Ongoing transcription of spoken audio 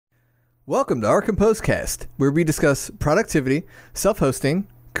Welcome to OurComposeCast, where we discuss productivity, self-hosting,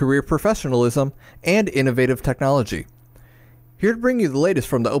 career professionalism, and innovative technology. Here to bring you the latest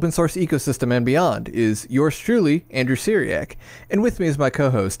from the open source ecosystem and beyond is yours truly, Andrew Syriac, and with me is my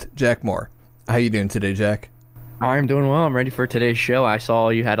co-host, Jack Moore. How you doing today, Jack? I'm doing well. I'm ready for today's show. I saw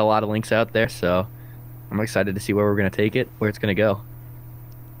you had a lot of links out there, so I'm excited to see where we're going to take it, where it's going to go.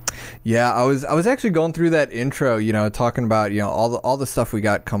 Yeah, I was actually going through that intro, talking about, all the stuff we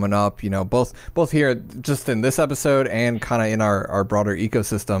got coming up, both here just in this episode and kind of in our broader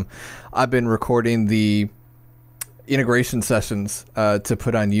ecosystem. I've been recording the integration sessions to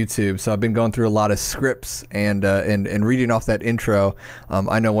put on YouTube, so I've been going through a lot of scripts and reading off that intro.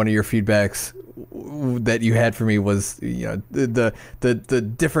 I know one of your feedbacks that you had for me was the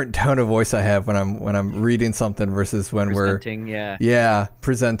different tone of voice I have when I'm reading something versus when presenting, we're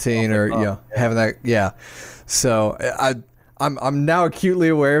presenting or having that so I'm now acutely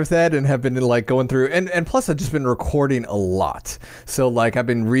aware of that and have been like going through and plus I've just been recording a lot, so like I've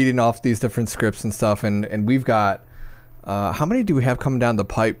been reading off these different scripts and stuff, and we've got how many do we have coming down the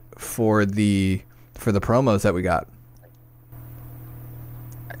pipe for the promos that we got?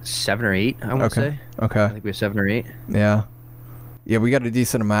 7 or 8, I want to say. Okay. I think we have 7 or 8. Yeah, we got a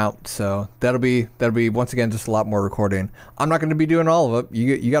decent amount, so that'll be once again just a lot more recording. I'm not going to be doing all of it.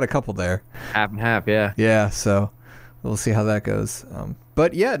 You got a couple there. Half and half, yeah. Yeah, so we'll see how that goes.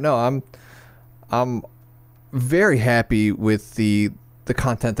 But yeah, no, I'm very happy with the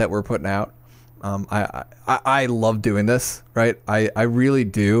content that we're putting out. I love doing this, right? I really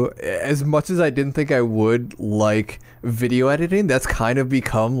do. As much as I didn't think I would like video editing, that's kind of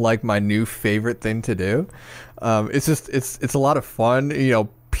become like my new favorite thing to do. It's a lot of fun,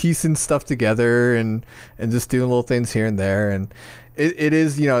 piecing stuff together and just doing little things here and there. And it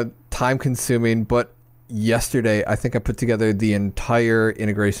is, time consuming, but yesterday I think I put together the entire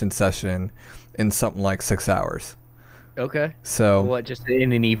integration session in something like 6 hours. Okay. So what? Just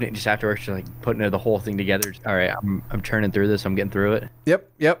in an evening, just afterwards, just like putting the whole thing together. All right, I'm turning through this. I'm getting through it.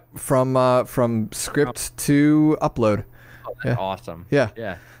 Yep. From script to upload. Oh, that's awesome.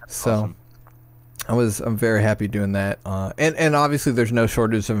 Yeah. So awesome. I'm very happy doing that. And obviously there's no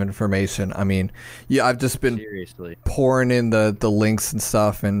shortage of information. I mean, I've just been seriously pouring in the links and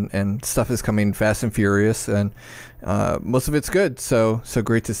stuff, and stuff is coming fast and furious, and most of it's good. So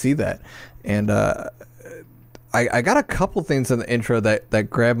great to see that. And I got a couple things in the intro that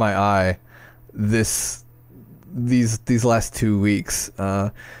grabbed my eye these last 2 weeks.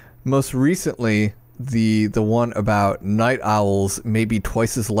 Most recently, the one about night owls may be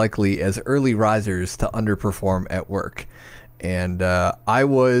twice as likely as early risers to underperform at work. And I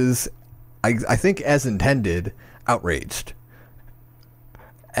think as intended, outraged.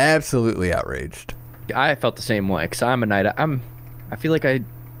 Absolutely outraged. I felt the same way, because I'm a night. I feel like I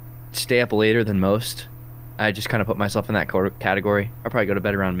stay up later than most. I just kind of put myself in that category. I'll probably go to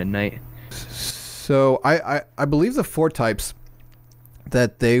bed around midnight. So I believe the 4 types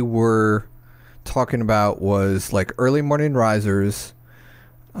that they were talking about was like early morning risers,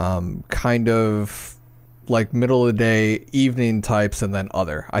 kind of like middle of the day, evening types, and then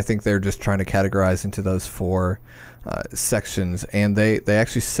other. I think they're just trying to categorize into those 4 sections. And they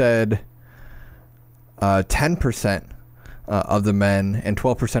actually said 10% of the men and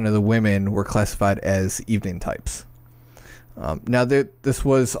 12% of the women were classified as evening types. Now, this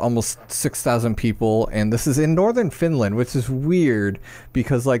was almost 6,000 people, and this is in northern Finland, which is weird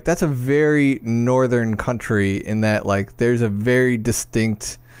because, like, that's a very northern country in that, like, there's a very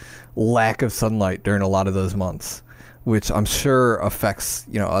distinct lack of sunlight during a lot of those months, which I'm sure affects,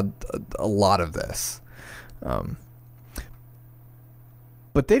 a lot of this.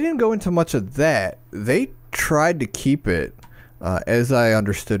 But they didn't go into much of that. They tried to keep it, as I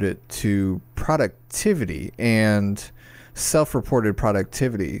understood it, to productivity and self-reported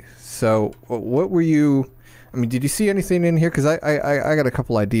productivity. So what were you, did you see anything in here? Because I got a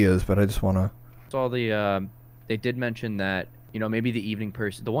couple ideas, but I just want to. Saw they did mention that, maybe the evening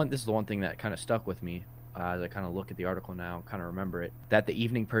person, this is the one thing that kind of stuck with me as I kind of look at the article now, kind of remember it, that the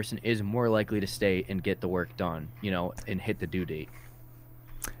evening person is more likely to stay and get the work done, and hit the due date.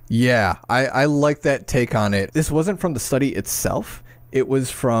 Yeah, I like that take on it. This wasn't from the study itself. It was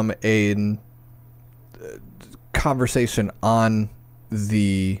from a conversation on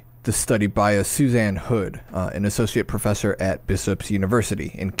the study by Suzanne Hood, an associate professor at Bishop's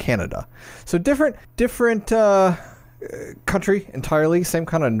University in Canada. So different country entirely, same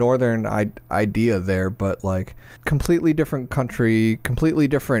kind of northern idea there, but like completely different country, completely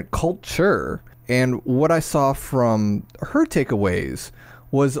different culture. And what I saw from her takeaways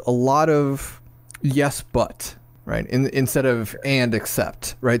was a lot of yes, but. right? Instead of and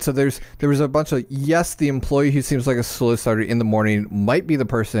except, right? So there was a bunch of, yes, the employee who seems like a slow starter in the morning might be the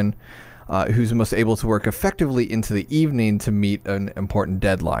person who's most able to work effectively into the evening to meet an important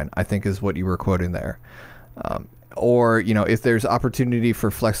deadline, I think is what you were quoting there. Or, you know, if there's opportunity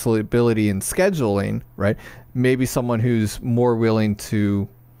for flexibility in scheduling, right? Maybe someone who's more willing to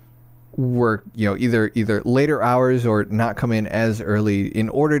work, you know, either later hours or not come in as early in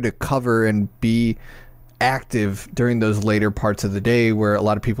order to cover and be active during those later parts of the day where a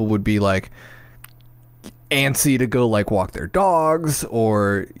lot of people would be like antsy to go like walk their dogs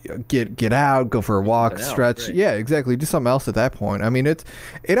or get out, go for a walk, stretch. Right. Yeah, exactly. Do something else at that point. I mean,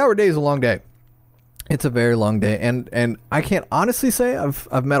 8-hour day is a long day. It's a very long day, and I can't honestly say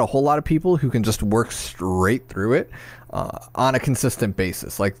I've met a whole lot of people who can just work straight through it on a consistent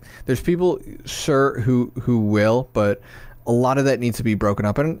basis. Like, there's people, sure, who will, but a lot of that needs to be broken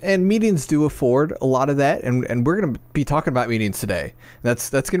up, and meetings do afford a lot of that, and we're going to be talking about meetings today. That's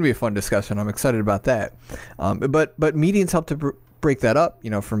going to be a fun discussion. I'm excited about that. But meetings help to break that up, you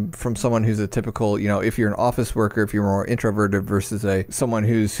know, from someone who's a typical, you know, if you're an office worker, if you're more introverted versus someone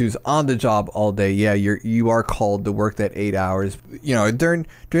who's on the job all day. Yeah, you are called to work that 8 hours. You know, during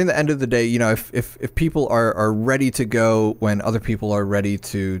the end of the day, you know, if people are ready to go when other people are ready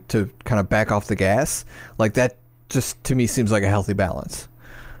to kind of back off the gas, like that just to me seems like a healthy balance.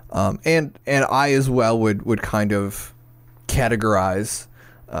 And I as well would kind of categorize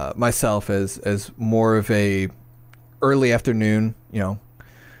myself as more of a early afternoon, you know,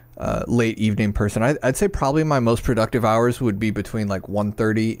 late evening person. I'd say probably my most productive hours would be between like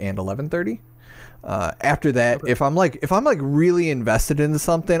 1:30 and 11:30. After that, okay. if I'm like really invested into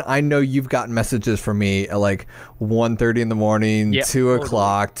something, I know you've gotten messages from me at like 1:30 in the morning, 2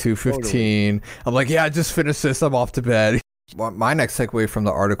 o'clock, 2:15. Totally. I'm like, yeah, I just finished this. I'm off to bed. My next segue from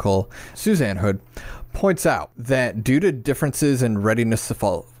the article, Suzanne Hood points out that due to differences in readiness to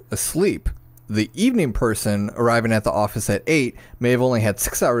fall asleep, the evening person arriving at the office at 8 may have only had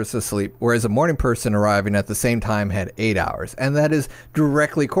 6 hours of sleep, whereas a morning person arriving at the same time had 8 hours. And that is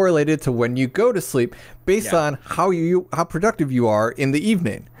directly correlated to when you go to sleep based on how productive you are in the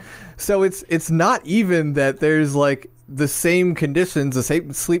evening. So it's not even that there's like the same conditions, the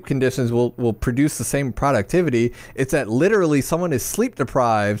same sleep conditions will produce the same productivity. It's that literally someone is sleep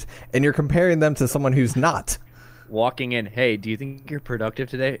deprived and you're comparing them to someone who's not. Walking in, hey, do you think you're productive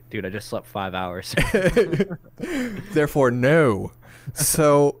today? Dude, I just slept 5 hours. Therefore, no.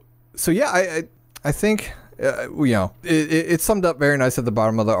 So yeah, I think, you know, it's summed up very nice at the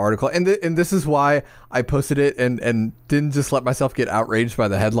bottom of the article. And this is why I posted it and didn't just let myself get outraged by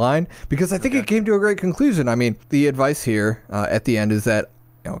the headline, because I think it came to a great conclusion. I mean, the advice here at the end is that,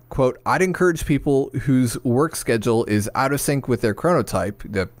 you know, quote, I'd encourage people whose work schedule is out of sync with their chronotype,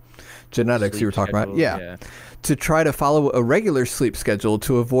 the genetics sleep you were talking schedule, about. Yeah. To try to follow a regular sleep schedule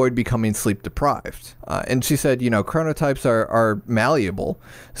to avoid becoming sleep deprived. And she said, you know, chronotypes are malleable,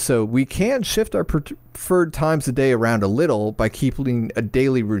 so we can shift our preferred times a day around a little by keeping a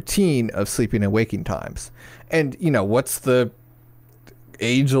daily routine of sleeping and waking times. And, you know, what's the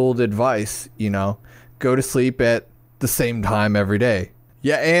age-old advice? You know, go to sleep at the same time every day.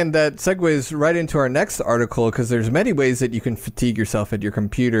 Yeah, and that segues right into our next article, because there's many ways that you can fatigue yourself at your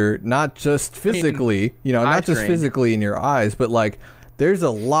computer, not just physically, you know, not just physically in your eyes, but like there's a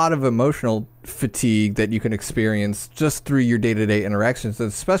lot of emotional fatigue that you can experience just through your day-to-day interactions,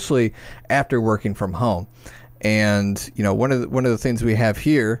 especially after working from home. And, you know, one of the things we have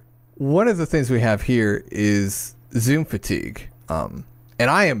here is Zoom fatigue. And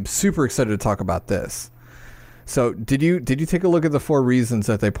I am super excited to talk about this. So did you take a look at the 4 reasons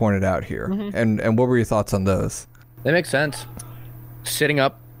that they pointed out here? Mm-hmm. And what were your thoughts on those? That makes sense. Sitting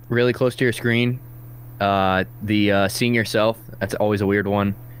up really close to your screen, seeing yourself, that's always a weird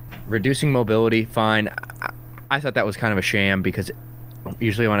one. Reducing mobility, fine. I thought that was kind of a sham, because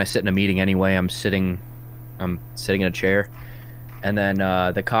usually when I sit in a meeting anyway, I'm sitting in a chair. And then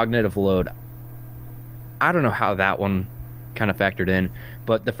the cognitive load, I don't know how that one kind of factored in,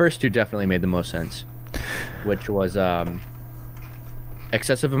 but the first 2 definitely made the most sense. Which was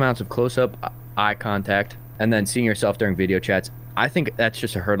excessive amounts of close-up eye contact, and then seeing yourself during video chats. I think that's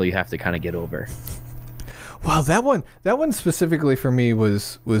just a hurdle you have to kind of get over. Well, that one specifically for me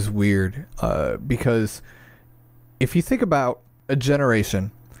was weird, because if you think about a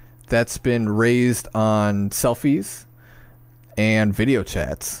generation that's been raised on selfies and video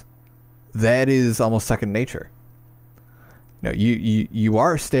chats, that is almost second nature. You know, you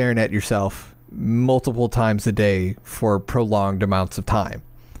are staring at yourself multiple times a day for prolonged amounts of time.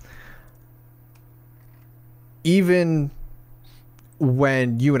 Even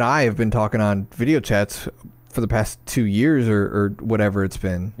when you and I have been talking on video chats for the past 2 years or whatever it's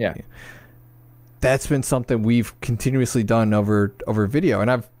been. Yeah. That's been something we've continuously done over video. And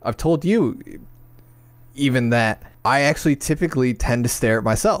I've told you even that I actually typically tend to stare at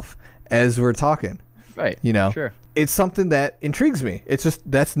myself as we're talking. Right. You know, Sure. It's something that intrigues me. It's just,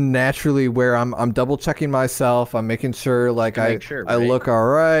 that's naturally where I'm double checking myself. I'm making sure like I look all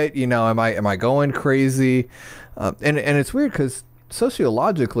right. You know, am I going crazy? And it's weird because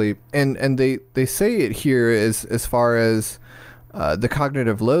sociologically, and they say it here as far as the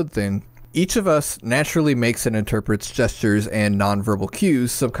cognitive load thing, each of us naturally makes and interprets gestures and nonverbal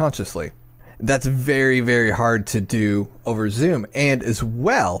cues subconsciously. That's very, very hard to do over Zoom. And as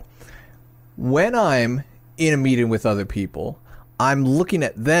well, when I'm in a meeting with other people, I'm looking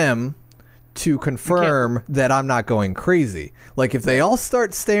at them to confirm that I'm not going crazy. Like if they all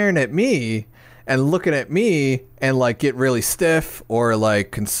start staring at me and looking at me and like get really stiff or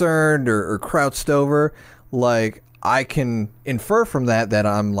like concerned or crouched over, like I can infer from that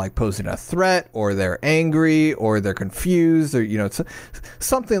I'm like posing a threat, or they're angry, or they're confused, or, you know,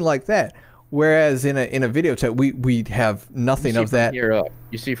 something like that. Whereas in a video chat, we have nothing of that. Here up.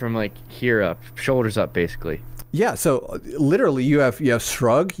 You see from like here up, shoulders up, basically. Yeah. So literally, you have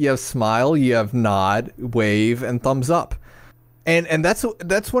shrug, you have smile, you have nod, wave, and thumbs up, and that's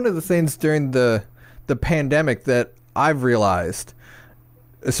one of the things during the pandemic that I've realized,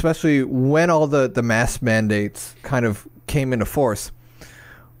 especially when all the mask mandates kind of came into force,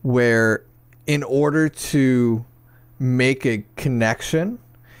 where in order to make a connection,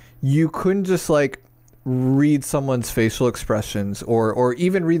 you couldn't just like read someone's facial expressions or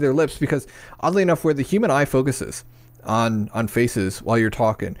even read their lips, because oddly enough, where the human eye focuses on faces while you're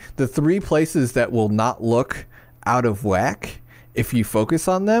talking, the 3 places that will not look out of whack if you focus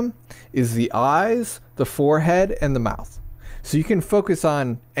on them is the eyes, the forehead, and the mouth. So you can focus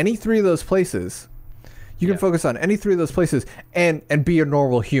on any 3 of those places. You can focus on any 3 of those places and be a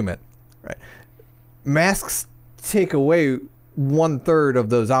normal human, right? Masks take away 1/3 of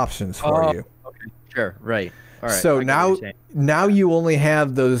those options for you. Okay. Sure. Right. All right. So now you only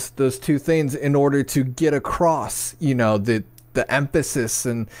have those 2 things in order to get across, you know, the emphasis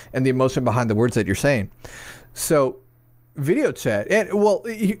and the emotion behind the words that you're saying. So video chat, and well,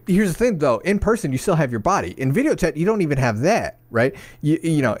 here's the thing though, in person you still have your body. In video chat you don't even have that, right?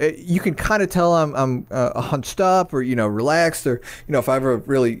 You know, you can kind of tell I'm hunched up, or, you know, relaxed, or, you know, if I have a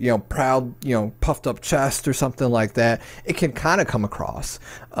really, you know, proud, you know, puffed up chest or something like that, it can kind of come across.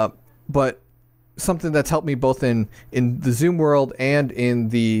 But something that's helped me both in the Zoom world and in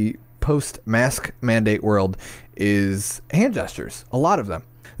the post mask mandate world is hand gestures. A lot of them.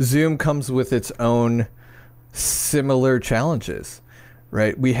 Zoom comes with its own similar challenges,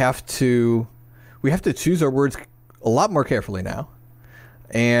 right? We have to choose our words a lot more carefully now,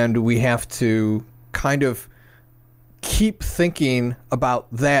 and we have to kind of keep thinking about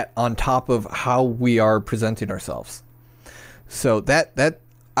that on top of how we are presenting ourselves. So that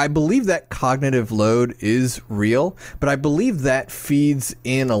I believe that cognitive load is real, but I believe that feeds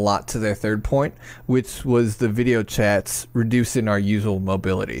in a lot to their third point, which was the video chats reducing our usual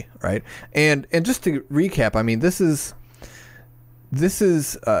mobility, right? And just to recap, I mean, this is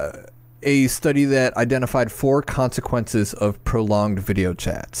a study that identified 4 consequences of prolonged video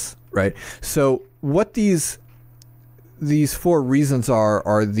chats, right? So what these 4 reasons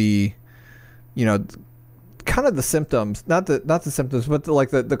are the, you know, kind of the symptoms, not the symptoms, but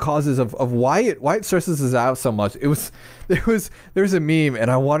the causes of why it stresses us out so much. There's a meme,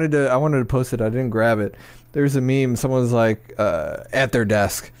 and I wanted to post it. I didn't grab it. There's a meme. Someone was like at their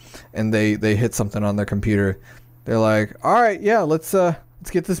desk, and they hit something on their computer. They're like, all right, yeah, let's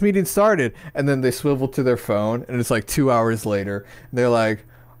get this meeting started. And then they swivel to their phone, and it's like 2 hours later. And they're like,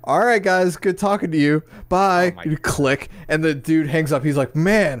 all right, guys, good talking to you. Bye. You click, and the dude hangs up. He's like,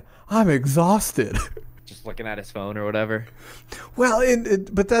 man, I'm exhausted. Just looking at his phone or whatever. Well,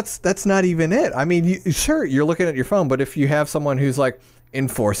 but that's not even it. I mean, sure, you're looking at your phone, but if you have someone who's like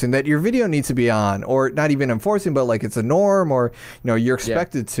enforcing that your video needs to be on, or not even enforcing, but like it's a norm, or, you know, you're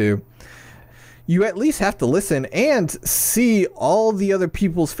expected to, you at least have to listen and see all the other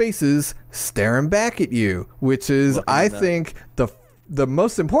people's faces staring back at you, which is, I think, the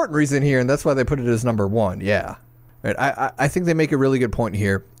most important reason here, and that's why they put it as number 1. Yeah. Right. I think they make a really good point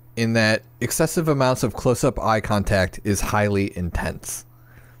here, in that excessive amounts of close-up eye contact is highly intense.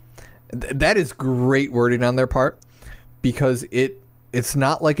 That is great wording on their part, because it's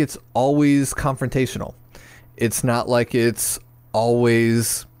not like it's always confrontational. It's not like it's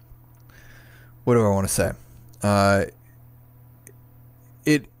always, what do I want to say?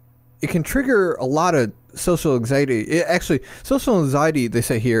 It can trigger a lot of social anxiety. Social anxiety, they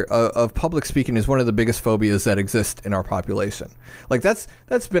say here, of public speaking is one of the biggest phobias that exist in our population. Like that's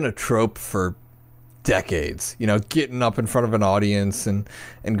been a trope for decades, you know, getting up in front of an audience and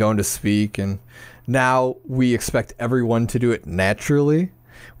going to speak. And now we expect everyone to do it naturally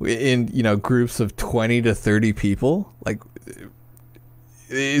in, you know, groups of 20 to 30 people. Like,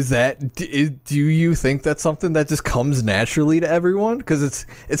 do you think that's something that just comes naturally to everyone? Because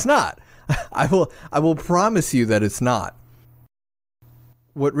it's not. I will promise you that it's not.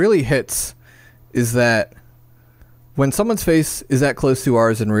 What really hits is that when someone's face is that close to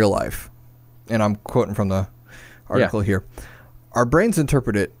ours in real life, and I'm quoting from the article here, our brains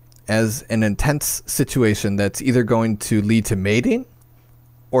interpret it as an intense situation that's either going to lead to mating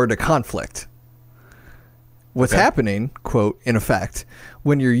or to conflict. What's happening, quote, in effect,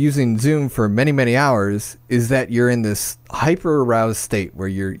 when you're using Zoom for many, many hours is that you're in this hyper-aroused state where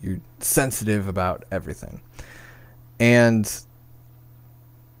you're sensitive about everything. And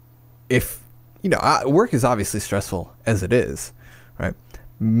if, you know, work is obviously stressful as it is, right?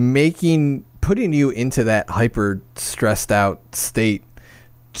 Putting you into that hyper-stressed out state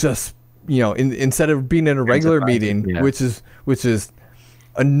just, you know, instead of being in a regular meeting, which is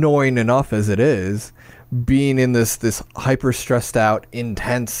annoying enough as it is, being in this hyper stressed out,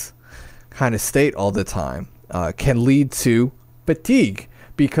 intense kind of state all the time can lead to fatigue,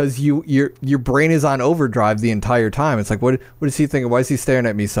 because your brain is on overdrive the entire time. It's like, what is he thinking? Why is he staring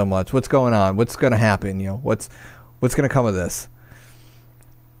at me so much? What's going on? What's going to happen? You know, what's going to come of this?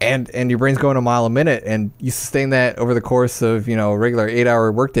 And your brain's going a mile a minute, and you sustain that over the course of, you know, a regular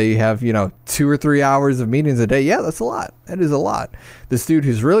 8-hour workday. You have, you know, 2 or 3 hours of meetings a day. Yeah, that's a lot. That is a lot. This dude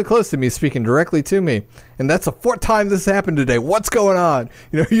who's really close to me is speaking directly to me, and that's the 4th time this happened today. What's going on?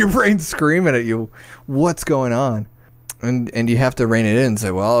 You know, your brain's screaming at you. What's going on? And you have to rein it in and say,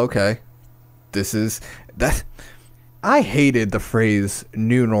 well, okay, this is that. I hated the phrase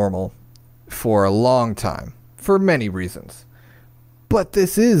new normal for a long time for many reasons. But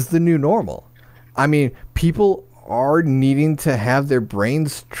this is the new normal. I mean, people are needing to have their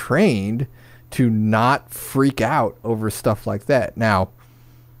brains trained to not freak out over stuff like that. Now,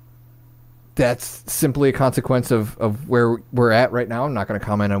 that's simply a consequence of where we're at right now. I'm not going to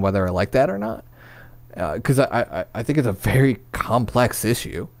comment on whether I like that or not, because I think it's a very complex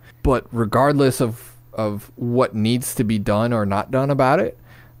issue. But regardless of what needs to be done or not done about it,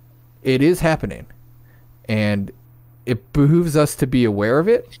 it is happening. And it behooves us to be aware of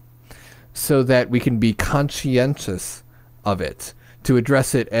it so that we can be conscientious of it to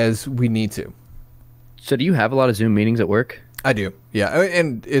address it as we need to. So do you have a lot of Zoom meetings at work? I do, yeah.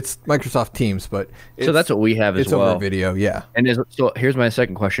 And it's Microsoft Teams, but so that's what we have as well. It's over video, yeah. And so here's my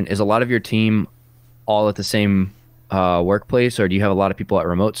second question. Is a lot of your team all at the same workplace, or do you have a lot of people at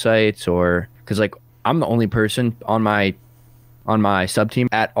remote sites? Or because, like, I'm the only person on my sub team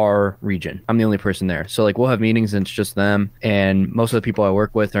at our region. I'm the only person there. So, like, we'll have meetings and it's just them, and most of the people I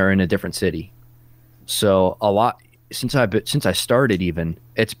work with are in a different city. So a lot since I started, even,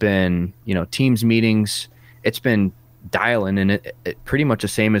 it's been, you know, Teams meetings. It's been dial-in, and it pretty much the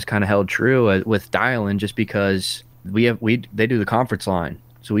same as kind of held true with dial-in, just because they do the conference line.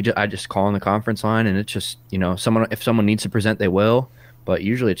 So I just call on the conference line, and it's just, you know, if someone needs to present, they will. But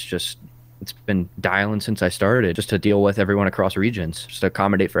usually it's been dialing since I started, just to deal with everyone across regions, just to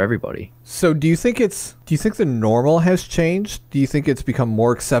accommodate for everybody. So do you think the normal has changed? Do you think it's become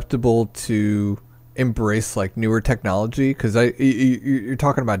more acceptable to embrace like newer technology? Because you're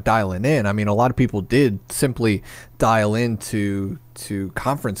talking about dialing in. I mean, a lot of people did simply dial into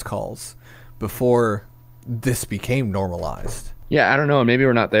conference calls before this became normalized. Yeah, I don't know. Maybe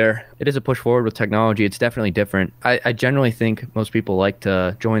we're not there. It is a push forward with technology. It's definitely different. I generally think most people like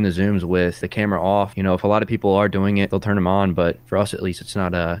to join the Zooms with the camera off. You know, if a lot of people are doing it, they'll turn them on. But for us, at least, it's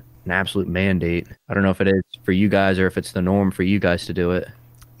not an absolute mandate. I don't know if it is for you guys or if it's the norm for you guys to do it.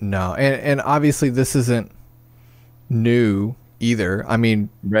 No, and obviously this isn't new either. I mean,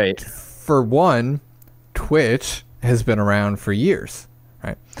 right. For one, Twitch has been around for years,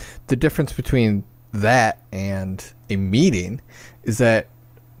 right? The difference between that and a meeting is that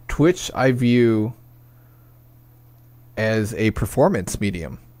Twitch I view as a performance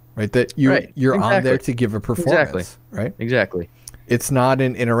medium, right? That you're exactly on there to give a performance, right? Exactly. It's not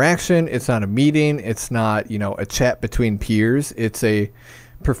an interaction. It's not a meeting. It's not, you know, a chat between peers. It's a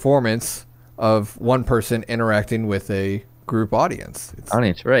performance of one person interacting with a group audience.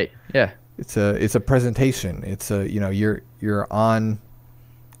 Audience, right? Yeah. It's a presentation. It's a, you know, you're in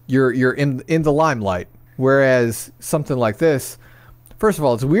the limelight. Whereas something like this, first of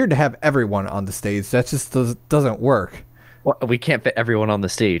all, it's weird to have everyone on the stage. That just doesn't work. Well, we can't fit everyone on the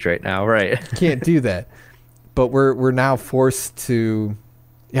stage right now, right? Can't do that. But we're now forced to.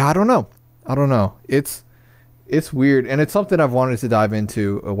 Yeah, I don't know. I don't know. It's weird, and it's something I've wanted to dive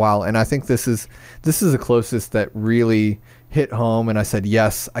into a while. And I think this is the closest that really hit home. And I said,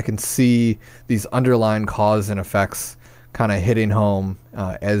 yes, I can see these underlying cause and effects kind of hitting home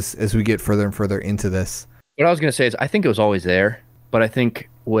as we get further and further into this. What I was gonna say is I think it was always there, but I think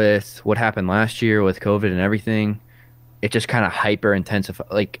with what happened last year with COVID and everything, it just kind of hyper intensified.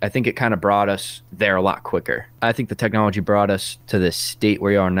 Like, I think it kind of brought us there a lot quicker. I think the technology brought us to this state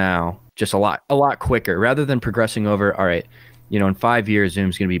where we are now just a lot quicker, rather than progressing over. All right, in 5 years,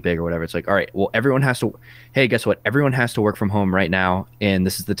 Zoom's going to be big or whatever. It's like, all right, well, hey, guess what? Everyone has to work from home right now. And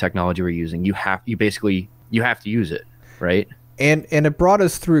this is the technology we're using. You have to use it. Right. And it brought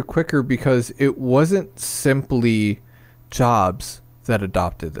us through quicker because it wasn't simply jobs that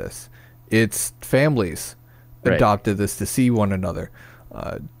adopted this. It's families adopted this to see one another.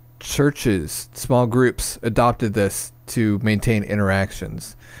 Churches, small groups adopted this to maintain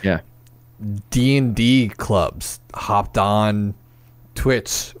interactions. Yeah. D&D clubs hopped on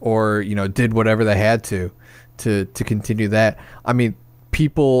Twitch or, did whatever they had to continue that. I mean,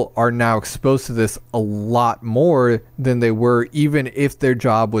 people are now exposed to this a lot more than they were, even if their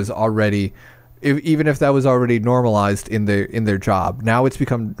job was already even if that was already normalized in their job. Now it's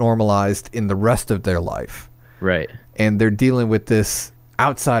become normalized in the rest of their life. Right. And they're dealing with this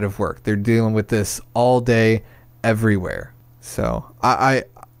outside of work. They're dealing with this all day, everywhere. So I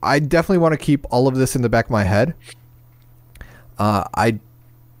definitely want to keep all of this in the back of my head. I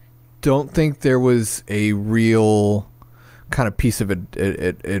don't think there was a real kind of piece of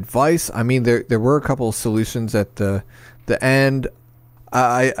advice. I mean, there were a couple of solutions at the end.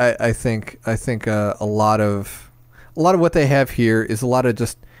 I think a lot of what they have here is a lot of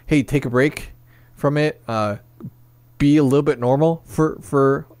just, hey, take a break from it, be a little bit normal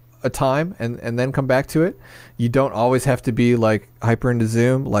for a time, and then come back to it. You don't always have to be like hyper into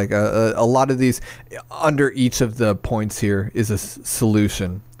Zoom. Like a lot of these, under each of the points here is a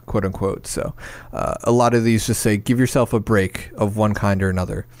solution, quote unquote. So a lot of these just say give yourself a break of one kind or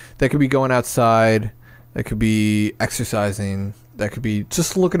another. That could be going outside, that could be exercising, that could be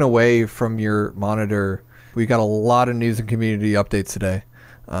just looking away from your monitor. We got a lot of news and community updates today.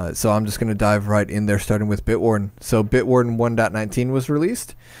 So I'm just going to dive right in there, starting with Bitwarden. So Bitwarden 1.19 was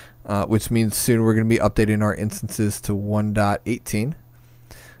released, which means soon we're going to be updating our instances to 1.18.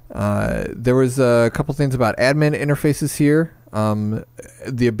 There was a couple things about admin interfaces here.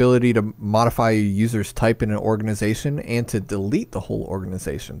 The ability to modify a user's type in an organization and to delete the whole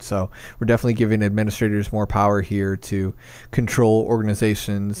organization. So we're definitely giving administrators more power here to control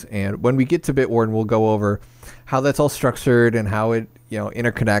organizations. And when we get to Bitwarden, we'll go over how that's all structured and how it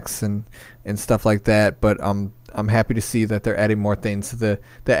interconnects and stuff like that. But I'm happy to see that they're adding more things to the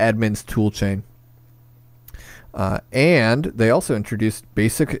admin's tool chain. And they also introduced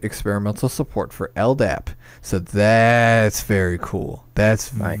basic experimental support for LDAP. So that's very cool. That's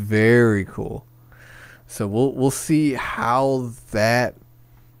very cool. So we'll see how that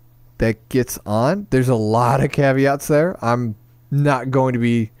gets on. There's a lot of caveats there. I'm not going to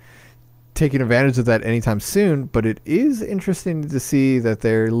be taking advantage of that anytime soon, but it is interesting to see that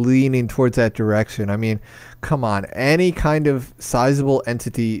they're leaning towards that direction. I mean, come on, any kind of sizable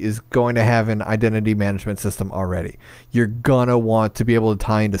entity is going to have an identity management system already. You're gonna want to be able to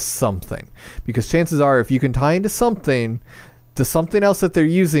tie into something, because chances are if you can tie into something, the something else that they're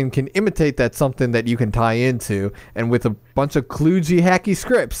using can imitate that something that you can tie into, and with a bunch of kludgy hacky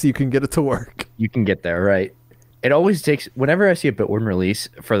scripts, you can get it to work. You can get there, right? It always takes, whenever I see a Bitwarden release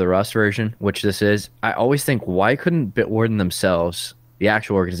for the Rust version, which this is, I always think, why couldn't Bitwarden themselves, the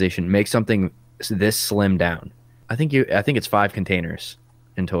actual organization, make something this slim down? I think it's 5 containers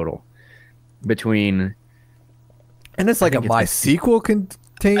in total between. And it's like a MySQL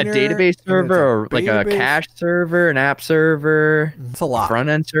container, a database server, or like a cache server, an app server. It's a lot. Front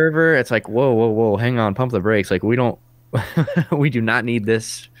end server. It's like, whoa, hang on, pump the brakes. Like, we do not need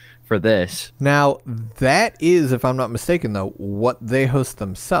this for this. Now, that is, if I'm not mistaken, though, what they host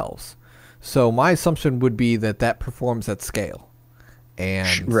themselves. So my assumption would be that performs at scale.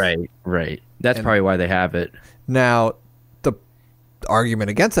 And right. That's probably why they have it. Now, the argument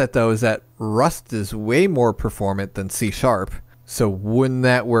against that, though, is that Rust is way more performant than C#. So wouldn't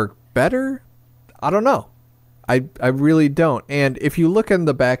that work better? I don't know. I really don't. And if you look in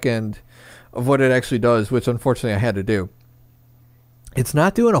the back end of what it actually does, which unfortunately I had to do, it's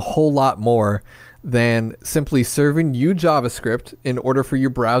not doing a whole lot more than simply serving you JavaScript in order for your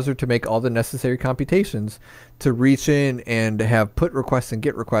browser to make all the necessary computations to reach in and have put requests and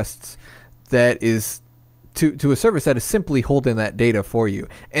get requests that is to a service that is simply holding that data for you,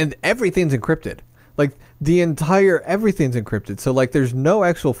 and everything's encrypted. Like everything's encrypted. So like there's no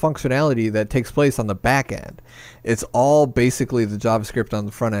actual functionality that takes place on the back end. It's all basically the JavaScript on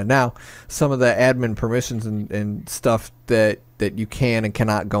the front end. Now, some of the admin permissions and stuff that you can and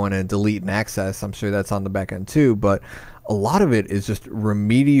cannot go in and delete and access, I'm sure that's on the back end too, but a lot of it is just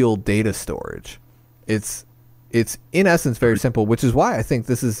remedial data storage. It's in essence very simple, which is why I think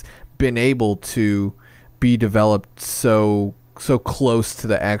this has been able to be developed so close to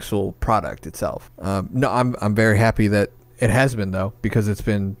the actual product itself. No, I'm very happy that it has been, though, because it's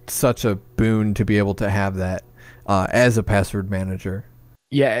been such a boon to be able to have that as a password manager.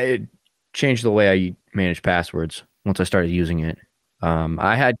 Yeah, it changed the way I manage passwords once I started using it.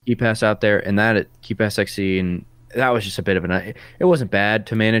 I had KeyPass out there, and KeyPass XE, and that was just a bit of it wasn't bad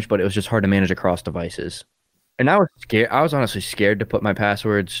to manage, but it was just hard to manage across devices. And I was scared. I was honestly scared to put my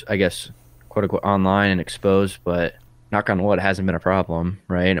passwords, I guess, quote unquote, online and exposed, but knock on wood, it hasn't been a problem,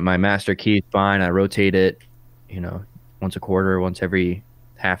 right? And my master key is fine. I rotate it, once a quarter, once every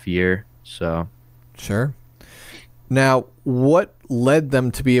half year. So, sure. Now, what led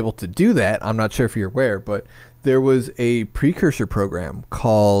them to be able to do that? I'm not sure if you're aware, but there was a precursor program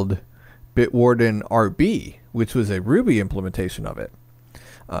called Bitwarden RB, which was a Ruby implementation of it.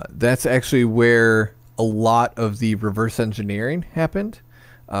 That's actually where a lot of the reverse engineering happened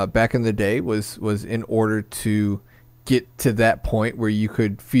back in the day, was in order to get to that point where you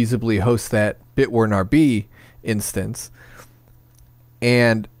could feasibly host that Bitwarden RB instance.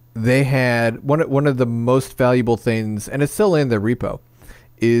 And they had one of the most valuable things, and it's still in their repo,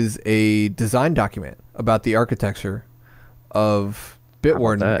 is a design document about the architecture of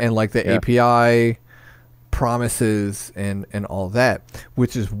Bitwarden and like the API promises and all that,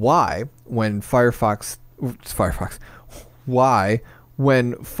 which is why when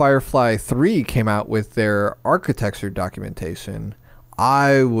when Firefly 3 came out with their architecture documentation,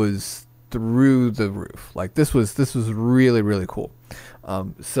 I was through the roof. Like this was really, really cool.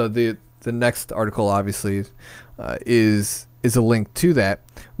 So the next article obviously is a link to that,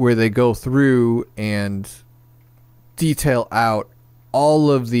 where they go through and detail out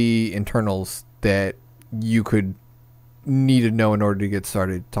all of the internals that you could need to know in order to get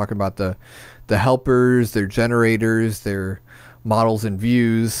started. Talking about the helpers, their generators, their models and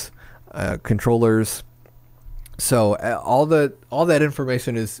views, controllers. So all that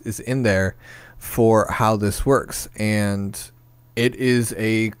information is in there for how this works, and it is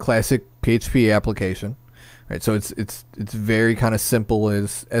a classic PHP application, right? So it's very kind of simple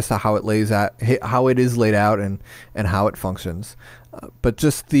as to how it lays out, how it is laid out, and how it functions. But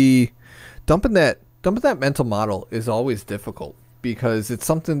just the dumping that mental model is always difficult, because it's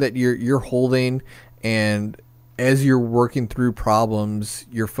something that you're holding, and as you're working through problems,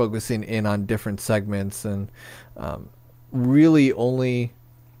 you're focusing in on different segments, and really only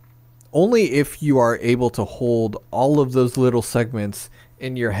if you are able to hold all of those little segments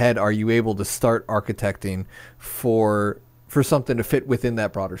in your head are you able to start architecting for something to fit within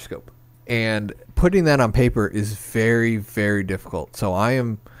that broader scope. And putting that on paper is very, very difficult. So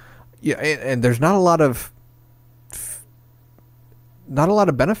and there's not a lot of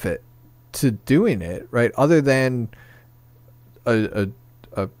benefit to doing it, right? Other than a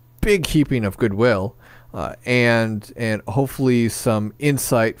big heaping of goodwill, and hopefully some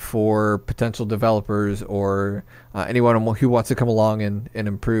insight for potential developers or anyone who wants to come along and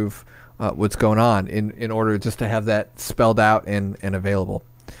improve what's going on in order just to have that spelled out and available.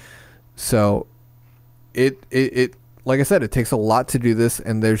 So it like I said, it takes a lot to do this,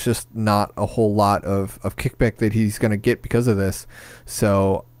 and there's just not a whole lot of kickback that he's going to get because of this.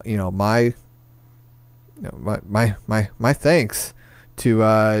 So, my thanks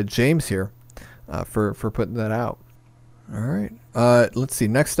to James here for putting that out. All right. Let's see.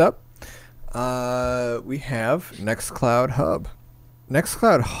 Next up, we have Nextcloud Hub.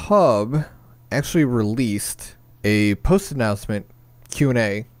 Nextcloud Hub actually released a post-announcement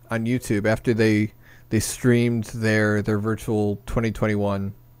Q&A on YouTube after they streamed their virtual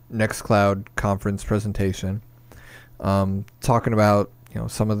 2021 Nextcloud conference presentation, talking about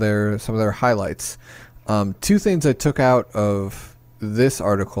some of their highlights. Two things I took out of this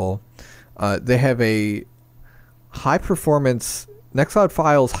article: they have a Nextcloud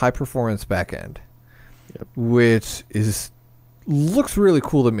Files high performance backend, which looks really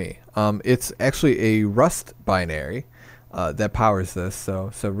cool to me. It's actually a Rust binary that powers this,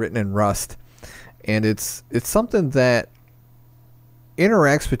 so written in Rust. And it's something that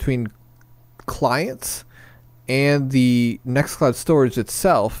interacts between clients and the Nextcloud storage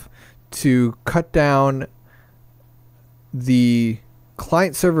itself to cut down the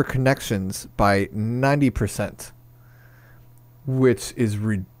client server connections by 90%, which is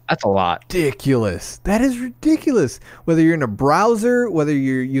That's a lot. ridiculous. That is ridiculous. Whether you're in a browser, whether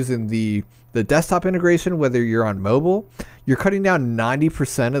you're using the desktop integration, whether you're on mobile, you're cutting down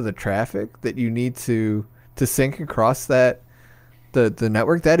 90% of the traffic that you need to sync across the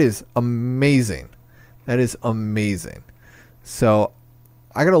network. That is amazing. That is amazing. So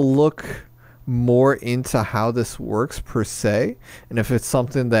I got to look more into how this works per se, and if it's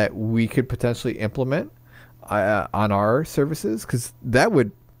something that we could potentially implement on our services, because that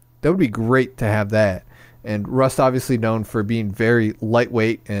would be great to have that. And Rust obviously known for being very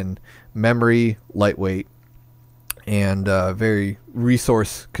lightweight and memory lightweight and very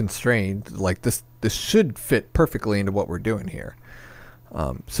resource constrained. Like this should fit perfectly into what we're doing here.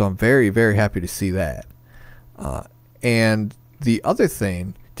 So I'm very, very happy to see that. And the other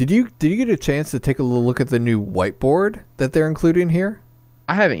thing, did you get a chance to take a little look at the new whiteboard that they're including here?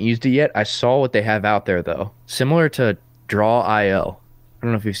 I haven't used it yet. I saw what they have out there though, similar to Draw.io. I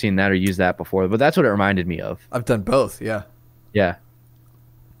don't know if you've seen that or used that before, but that's what it reminded me of. I've done both, yeah. Yeah.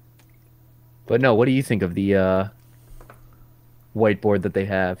 But no, what do you think of the whiteboard that they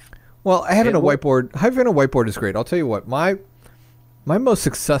have? Well, having a whiteboard is great. I'll tell you what, my most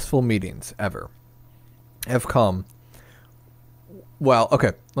successful meetings ever have come. Well,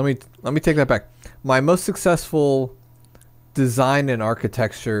 okay, let me take that back. My most successful design and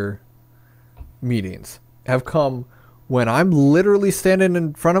architecture meetings have come when I'm literally standing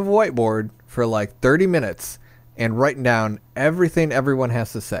in front of a whiteboard for like 30 minutes and writing down everything everyone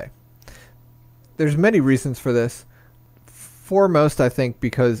has to say. There's many reasons for this. Foremost, I think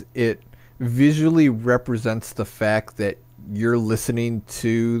because it visually represents the fact that you're listening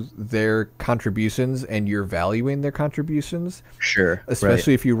to their contributions and you're valuing their contributions. Sure.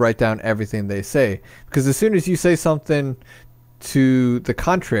 Especially if you write down everything they say. Because as soon as you say something to the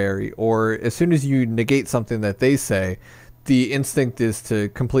contrary, or as soon as you negate something that they say, the instinct is to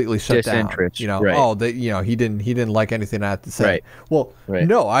completely shut down. You know, oh, he didn't like anything I had to say. Right. Well,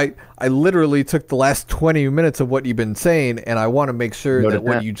 no, I literally took the last 20 minutes of what you've been saying, and I want to make sure that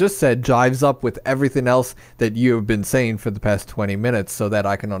what you just said jives up with everything else that you have been saying for the past 20 minutes, so that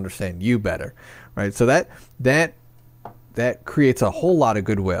I can understand you better, right? So that creates a whole lot of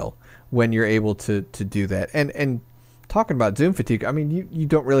goodwill when you're able to do that. And talking about Zoom fatigue, I mean, you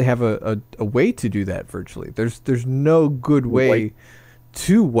don't really have a way to do that virtually. There's no good way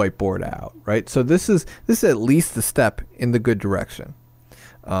to whiteboard out, right? So this is at least a step in the good direction.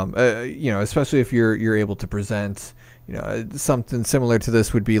 Especially if you're able to present, something similar to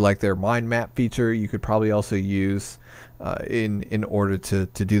this would be like their mind map feature. You could probably also use in order to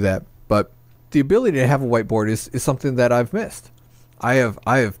do that. But the ability to have a whiteboard is something that I've missed. I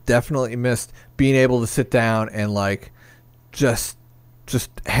have definitely missed being able to sit down and like just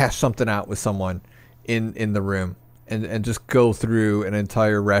hash something out with someone in the room and just go through an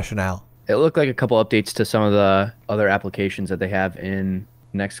entire rationale. It looked like a couple updates to some of the other applications that they have in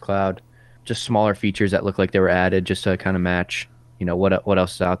Nextcloud, just smaller features that look like they were added just to kind of match, what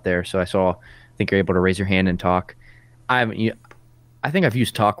else is out there. So I think you're able to raise your hand and talk. I think I've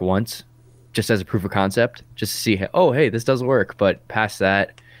used talk once just as a proof of concept, just to see, hey, this does work. But past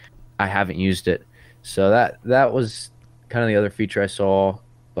that, I haven't used it. So that was kind of the other feature I saw.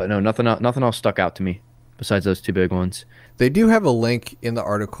 But no, nothing else stuck out to me besides those two big ones. They do have a link in the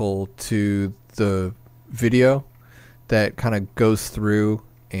article to the video that kind of goes through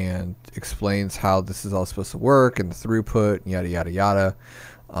and explains how this is all supposed to work and the throughput and yada, yada, yada.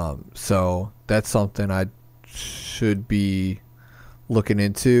 So that's something I should be looking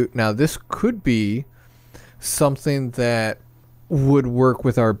into. Now, this could be something that would work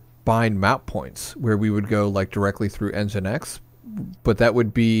with our bind mount points, where we would go like directly through Nginx, but that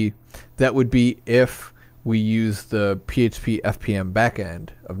would be if we use the PHP FPM backend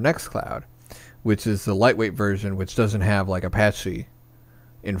of Nextcloud, which is the lightweight version, which doesn't have like Apache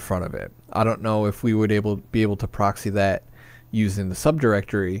in front of it. I don't know if we would be able to proxy that using the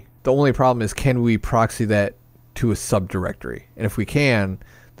subdirectory. The only problem is, can we proxy that to a subdirectory? And if we can,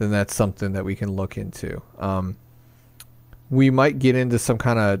 then that's something that we can look into. We might get into some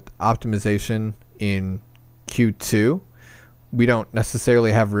kind of optimization in Q2. We don't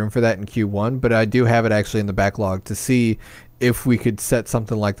necessarily have room for that in Q1, but I do have it actually in the backlog to see if we could set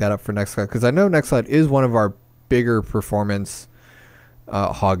something like that up for Nextcloud, because I know Nextcloud is one of our bigger performance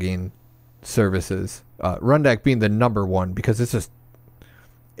hogging services. Rundeck being the number one, because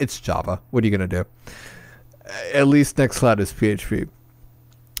it's Java. What are you going to do? At least Nextcloud is PHP.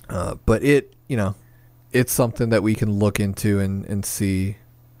 But it's something that we can look into and see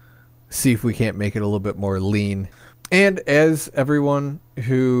if we can't make it a little bit more lean. And as everyone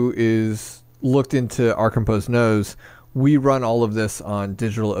who is looked into OurCompose knows, we run all of this on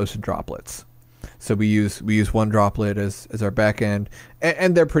DigitalOcean droplets. So we use one droplet as our backend,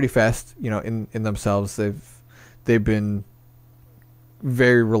 and they're pretty fast, in themselves. They've been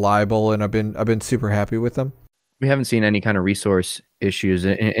very reliable, and I've been super happy with them. We haven't seen any kind of resource issues,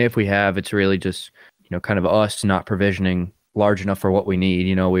 and if we have, it's really just kind of us not provisioning large enough for what we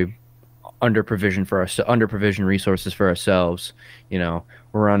need. We under provision resources for ourselves. We are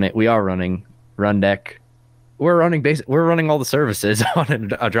running Rundeck. We're running all the services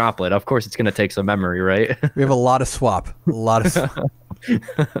on a droplet. Of course, it's going to take some memory, right? We have a lot of swap.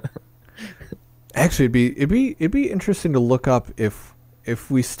 Actually, it'd be interesting to look up if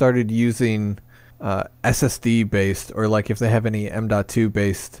we started using SSD based, or like if they have any M.2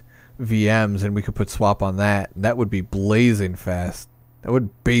 based VMs, and we could put swap on that. That would be blazing fast. That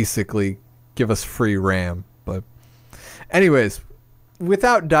would basically give us free RAM. But anyways,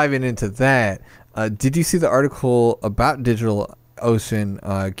 without diving into that, did you see the article about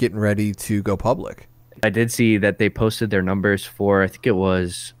DigitalOcean getting ready to go public? I did see that they posted their numbers for, I think it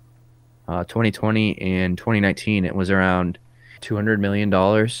was 2020 and 2019. It was around $200 million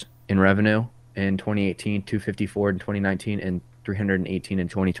in revenue in 2018, 254 in 2019, and 318 in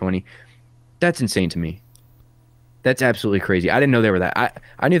 2020. That's insane to me. That's absolutely crazy. I didn't know they were that.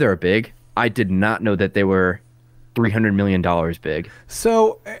 I knew they were big. I did not know that they were $300 million big.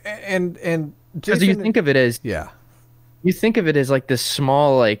 So, and Jason, you think of it as, you think of it as like this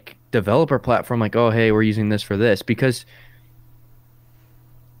small like developer platform, like, oh hey, we're using this for this, because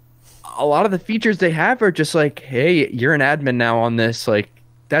a lot of the features they have are just like, hey, you're an admin now on this. Like,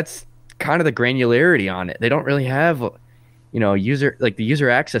 that's kind of the granularity on it. They don't really have, the user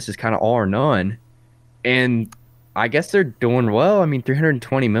access is kind of all or none. And I guess they're doing well. I mean,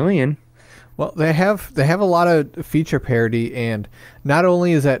 320 million. Well, they have a lot of feature parity, and not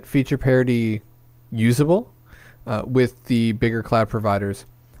only is that feature parity usable with the bigger cloud providers,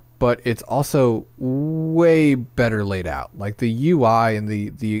 but it's also way better laid out. Like the UI and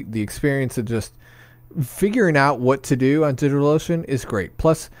the experience of just figuring out what to do on DigitalOcean is great.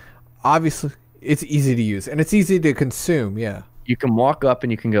 Plus, obviously, it's easy to use and it's easy to consume. Yeah, you can walk up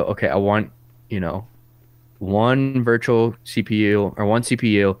and you can go, okay, I want one virtual CPU or one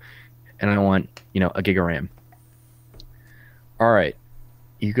CPU, and I want a gig of RAM. All right,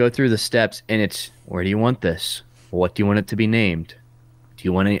 you go through the steps, and it's, where do you want this? What do you want it to be named? Do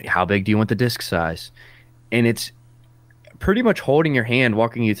you want it? How big do you want the disk size? And it's pretty much holding your hand,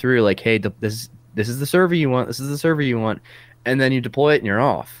 walking you through, like, hey, this is the server you want. This is the server you want, and then you deploy it and you're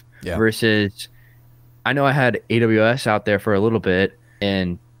off. Yeah. Versus, I know I had AWS out there for a little bit,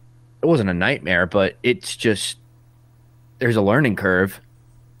 and it wasn't a nightmare, but it's just, there's a learning curve.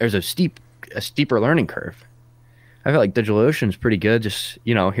 There's a steeper learning curve. I feel like DigitalOcean's pretty good. Just,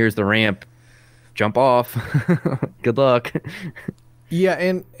 here's the ramp, jump off. Good luck. Yeah,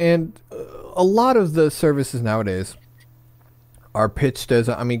 and a lot of the services nowadays are pitched as,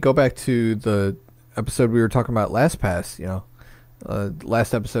 go back to the episode we were talking about LastPass,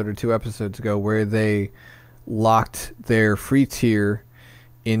 last episode or 2 episodes ago, where they locked their free tier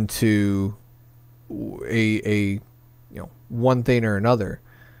into a one thing or another,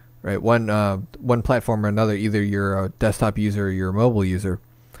 right? One platform or another. Either you're a desktop user or you're a mobile user,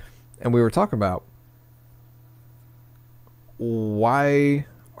 and we were talking about why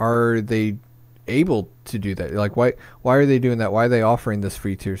are they able to do that? Like, why are they doing that? Why are they offering this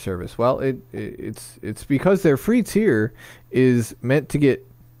free tier service? Well, it's because their free tier is meant to get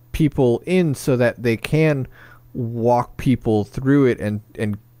people in so that they can walk people through it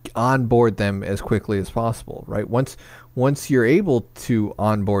and onboard them as quickly as possible, right? Once you're able to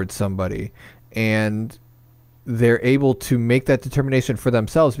onboard somebody and they're able to make that determination for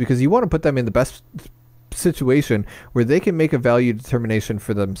themselves, because you want to put them in the best situation where they can make a value determination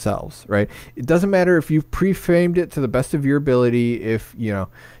for themselves, right? It doesn't matter if you've pre-framed it to the best of your ability, if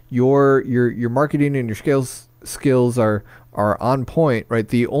your marketing and your skills are on point, right?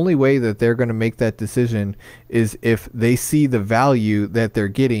 The only way that they're going to make that decision is if they see the value that they're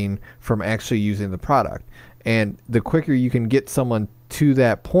getting from actually using the product. And the quicker you can get someone to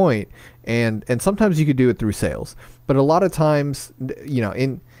that point, and sometimes you could do it through sales, but a lot of times,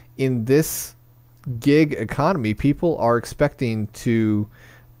 in this gig economy, people are expecting to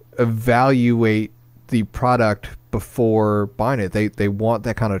evaluate the product before buying it. They want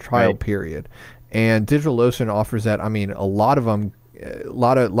that kind of trial period, and DigitalOcean offers that. I mean, a lot of them, a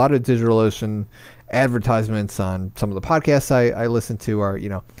lot of DigitalOcean advertisements on some of the podcasts I listen to are,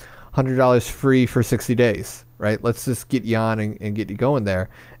 $100 free for 60 days, right? Let's just get you on and get you going there.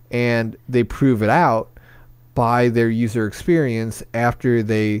 And they prove it out by their user experience after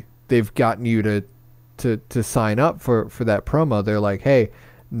they've gotten you to sign up for that promo. They're like, hey,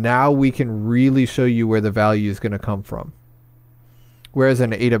 now we can really show you where the value is going to come from. Whereas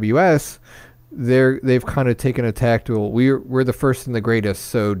in AWS, they've kind of taken a tactical, we're the first and the greatest,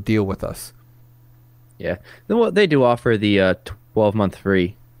 so deal with us. Yeah. Well, they do offer the 12-month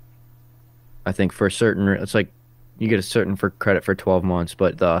free. I think for certain, it's like you get a certain for credit for 12 months,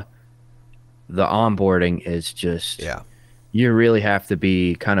 but the onboarding is just, you really have to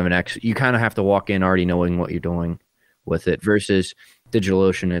be kind of you kind of have to walk in already knowing what you're doing with it, versus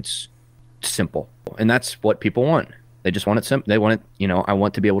DigitalOcean, it's simple. And that's what people want. They just want it simple. They want it, I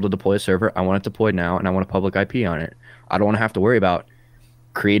want to be able to deploy a server. I want it deployed now, and I want a public IP on it. I don't want to have to worry about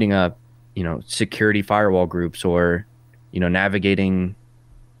creating a, security firewall groups, or, navigating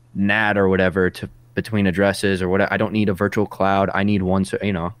NAT or whatever between addresses or whatever. I don't need a virtual cloud. I need one,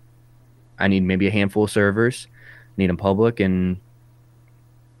 I need maybe a handful of servers, need them public. And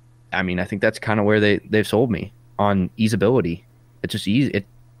I mean, I think that's kind of where they've sold me on easeability. It's just easy.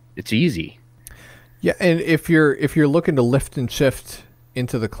 It's easy. Yeah, and if you're looking to lift and shift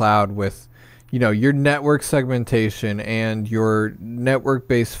into the cloud with, your network segmentation and your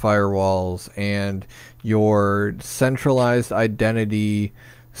network-based firewalls and your centralized identity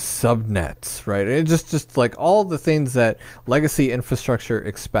subnets, right? And just like all the things that legacy infrastructure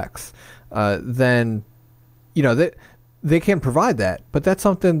expects, then, they can provide that. But that's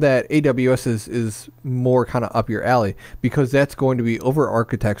something that AWS is more kind of up your alley, because that's going to be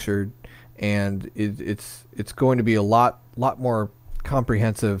over-architectured, and it's going to be a lot more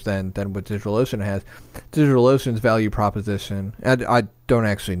comprehensive than what DigitalOcean has. DigitalOcean's value proposition, and I don't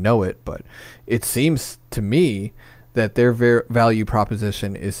actually know it, but it seems to me that their value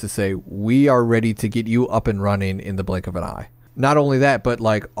proposition is to say, we are ready to get you up and running in the blink of an eye. Not only that, but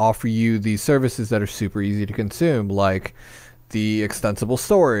like offer you these services that are super easy to consume, like the extensible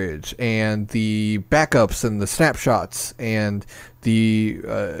storage and the backups and the snapshots and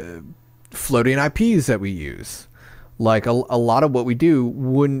the floating IPs that we use. Like a lot of what we do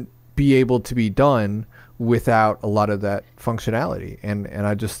wouldn't be able to be done without a lot of that functionality. And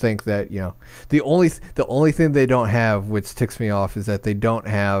I just think that, the only thing they don't have, which ticks me off, is that they don't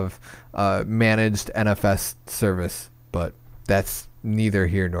have managed NFS service, but that's neither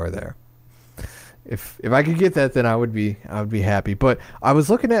here nor there. If I could get that, then I would be happy. But I was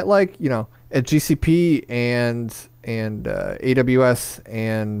looking at at GCP and AWS,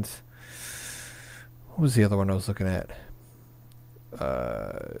 and what was the other one I was looking at?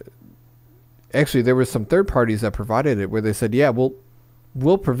 Actually, there were some third parties that provided it where they said, yeah,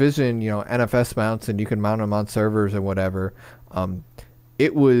 we'll provision, NFS mounts, and you can mount them on servers and whatever.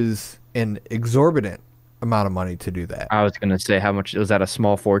 It was an exorbitant amount of money to do that. I was going to say, how much was that? A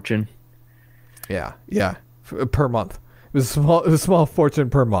small fortune? Yeah, per month. It was a small fortune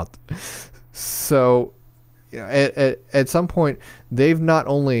per month. So, at some point, they've not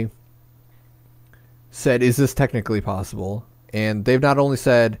only said, is this technically possible? And they've not only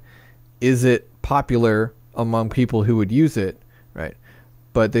said, is it popular among people who would use it, right?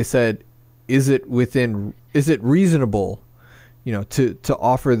 But they said, is it reasonable, to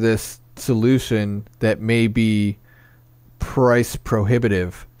offer this solution that may be price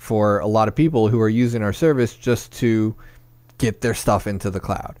prohibitive for a lot of people who are using our service just to get their stuff into the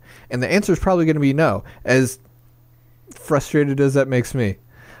cloud? And the answer is probably going to be no, as frustrated as that makes me.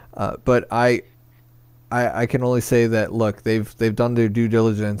 But I can only say that, look, they've done their due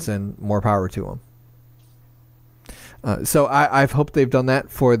diligence, and more power to them. So I've hoped they've done that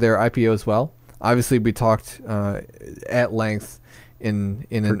for their IPO as well. Obviously, we talked at length in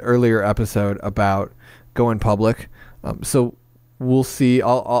an earlier episode about going public. So we'll see.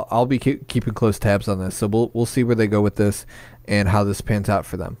 I'll be keeping close tabs on this. So we'll see where they go with this and how this pans out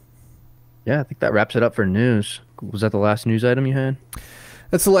for them. Yeah, I think that wraps it up for news. Was that the last news item you had?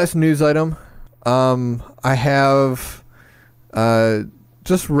 That's the last news item. I have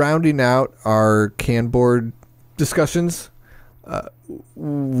just rounding out our Canboard discussions.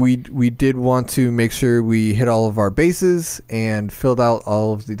 We did want to make sure we hit all of our bases and filled out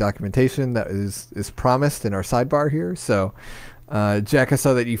all of the documentation that is promised in our sidebar here. So, Jack, I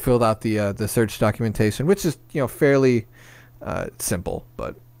saw that you filled out the search documentation, which is fairly simple,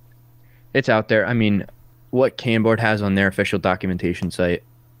 but it's out there. I mean, what Canboard has on their official documentation site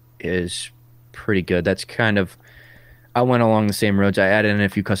is pretty good. That's kind of, I went along the same roads. I added in a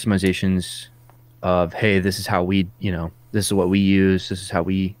few customizations of, hey, this is how we, this is what we use. This is how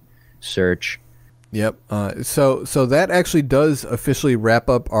we search. Yep. So that actually does officially wrap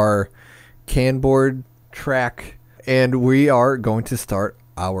up our Canboard track, and we are going to start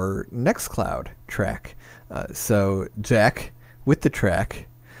our Nextcloud track. So Jack, with the track.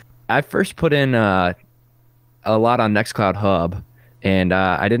 I first put in a lot on Nextcloud Hub, and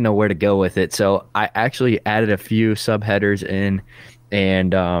I didn't know where to go with it. So I actually added a few subheaders in,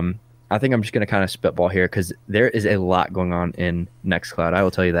 and I think I'm just going to kind of spitball here because there is a lot going on in Nextcloud. I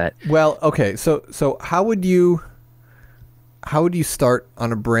will tell you that. Well, okay. So how would you start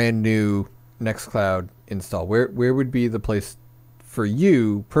on a brand new Nextcloud install? Where would be the place for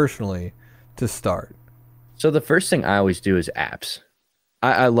you personally to start? So the first thing I always do is apps.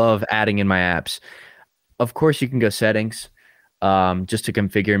 I love adding in my apps. Of course, you can go settings, just to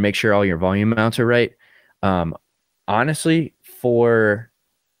configure and make sure all your volume mounts are right. Honestly, for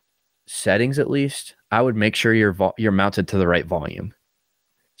settings at least, I would make sure you're mounted to the right volume.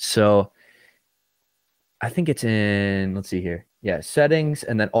 So I think it's in, let's see here. Yeah, settings,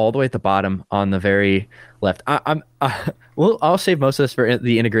 and then all the way at the bottom on the very left. I'll save most of this for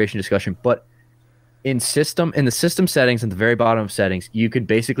the integration discussion, but in the system settings at the very bottom of settings, you could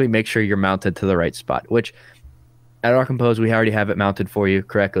basically make sure you're mounted to the right spot, which at OurCompose, we already have it mounted for you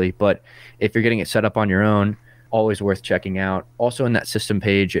correctly. But if you're getting it set up on your own, always worth checking out. Also in that system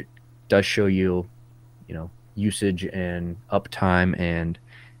page, it does show you, usage and uptime and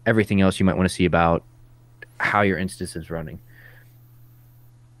everything else you might want to see about how your instance is running.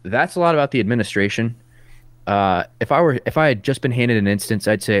 That's a lot about the administration. If I had just been handed an instance,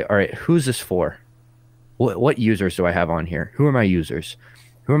 I'd say, all right, who's this for? What users do I have on here? Who are my users?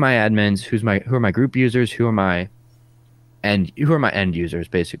 Who are my admins? Who are my group users? Who are my end users,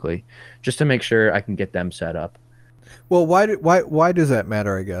 basically, just to make sure I can get them set up. Well, why does that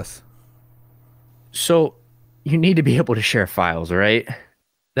matter, I guess? So you need to be able to share files, right?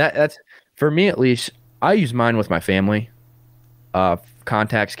 That's for me at least. I use mine with my family,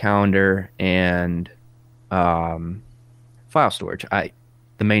 contacts, calendar, and file storage.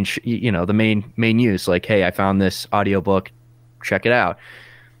 The main use, like, hey, I found this audiobook, check it out.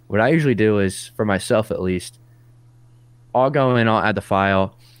 What I usually do is, for myself at least, I'll go in, I'll add the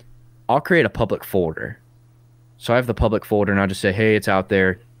file, I'll create a public folder. So I have the public folder, and I'll just say, hey, it's out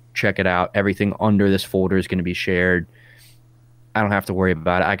there, check it out. Everything under this folder is going to be shared. I don't have to worry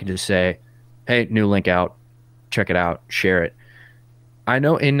about it. I can just say, hey, new link out, check it out, share it. I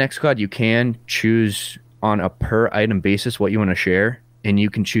know in Nextcloud you can choose on a per item basis what you want to share, and you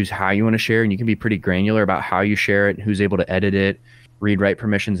can choose how you want to share, and you can be pretty granular about how you share it, who's able to edit it, read write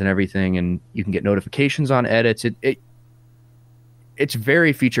permissions and everything, and you can get notifications on edits. It's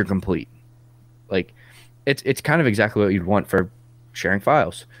very feature complete. Like it's kind of exactly what you'd want for sharing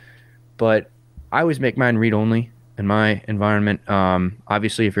files. But I always make mine read only in my environment.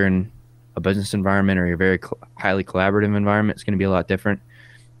 Obviously, if you're in a business environment or you're very highly collaborative environment, it's going to be a lot different.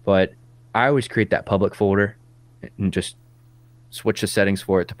 But I always create that public folder and just switch the settings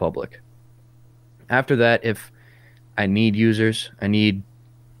for it to public. After that, if I need users,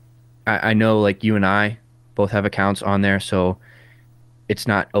 I know like you and I both have accounts on there, so it's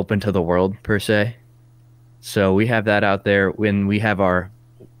not open to the world per se. So we have that out there when we have our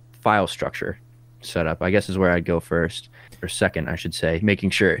file structure set up. I guess is where I'd go first, or second, I should say,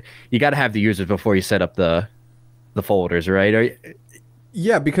 making sure you got to have the users before you set up the folders, right?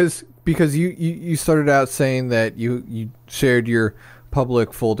 Yeah, because you started out saying that you shared your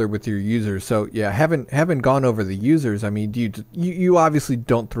public folder with your users. So yeah, haven't gone over the users. I mean, you obviously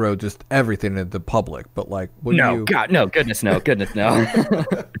don't throw just everything into the public, but like what do you... goodness no.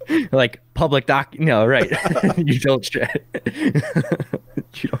 Like public doc, no, right? You don't share.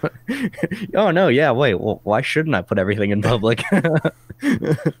 You don't. Oh no, yeah. Wait, well, why shouldn't I put everything in public?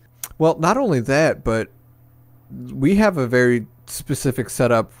 Well, not only that, but we have a very specific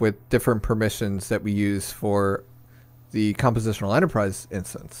setup with different permissions that we use for the compositional enterprise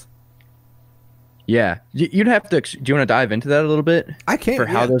instance. Yeah, you'd have to. Do you want to dive into that a little bit? I can, for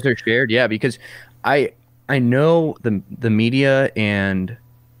how those are shared. Yeah, because I know the media and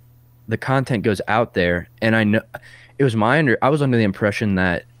the content goes out there, and I know it was I was under the impression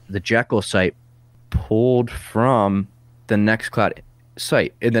that the Jekyll site pulled from the Nextcloud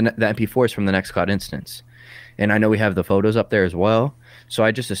site, and then the MP4s from the Nextcloud instance. And I know we have the photos up there as well, so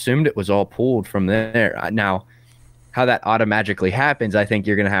I just assumed it was all pulled from there. Now, how that automatically happens, I think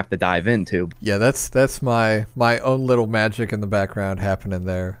you're going to have to dive into. Yeah, that's my own little magic in the background happening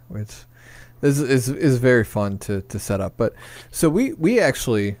there, which is very fun to set up. But so we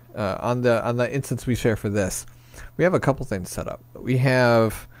actually on the instance we share for this, we have a couple things set up. We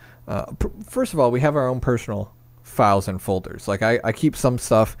have first of all, we have our own personal files and folders. Like I keep some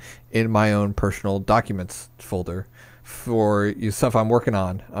stuff in my own personal documents folder for stuff I'm working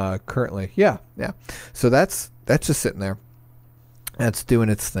on currently. Yeah. So that's just sitting there. That's doing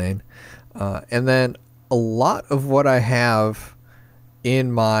its thing. And then a lot of what I have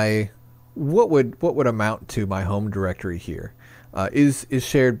in my what would amount to my home directory here is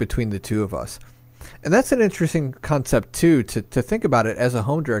shared between the two of us. And that's an interesting concept too, to think about it as a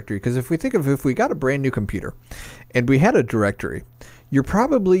home directory, because if we got a brand new computer and we had a directory, you're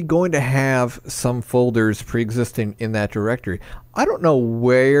probably going to have some folders pre-existing in that directory. I don't know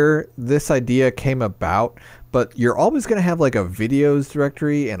where this idea came about, but you're always going to have like a videos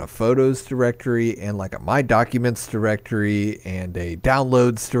directory and a photos directory and like a my documents directory and a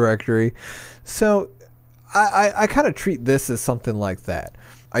downloads directory. So I kind of treat this as something like that.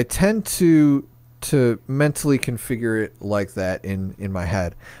 I tend to mentally configure it like that in my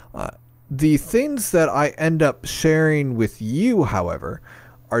head. The things that I end up sharing with you, however,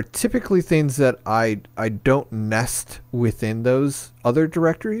 are typically things that I don't nest within those other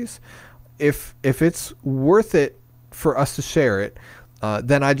directories. If it's worth it for us to share it,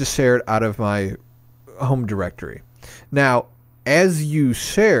 then I just share it out of my home directory. Now, as you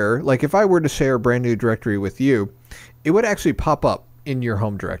share, like if I were to share a brand new directory with you, it would actually pop up in your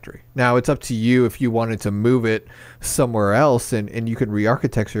home directory. Now it's up to you if you wanted to move it somewhere else, and you could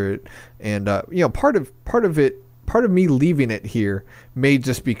re-architecture it. And part of me leaving it here may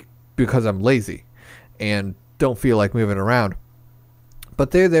just be because I'm lazy and don't feel like moving around. But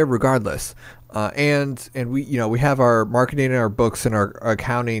they're there regardless. And we have our marketing and our books and our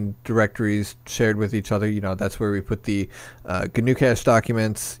accounting directories shared with each other. That's where we put the GNU Cache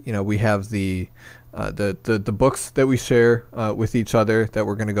documents. We have the books that we share with each other that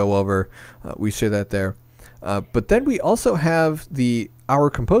we're going to go over. We share that there. But then we also have the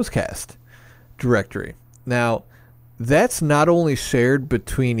OurComposeCast directory. Now, that's not only shared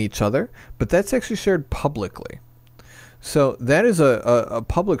between each other, but that's actually shared publicly. So that is a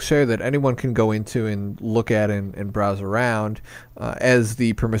public share that anyone can go into and look at and browse around as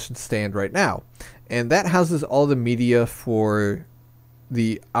the permissions stand right now. And that houses all the media for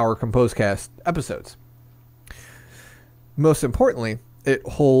the OurComposeCast episodes. Most importantly, it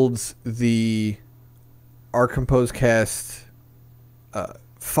holds the OurComposeCast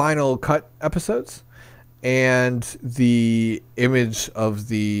final cut episodes and the image of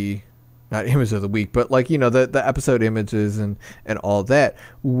the, not image of the week, but like, the episode images and all that,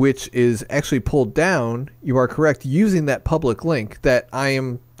 which is actually pulled down, you are correct, using that public link that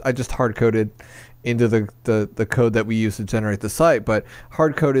I just hard-coded into the code that we use to generate the site, but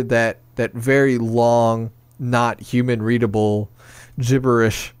hard-coded that very long, not human readable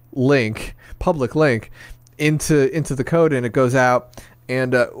gibberish link, public link, into the code, and it goes out.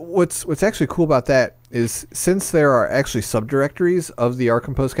 And what's actually cool about that is, since there are actually subdirectories of the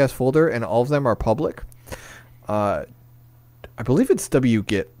OurComposeCast folder and all of them are public, I believe it's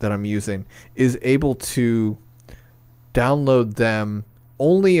wget that I'm using, is able to download them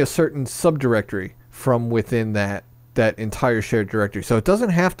only a certain subdirectory from within that entire shared directory. So it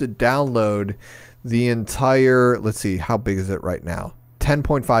doesn't have to download the entire, let's see, how big is it right now?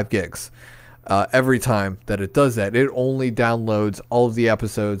 10.5 gigs. Every time that it does that, it only downloads all of the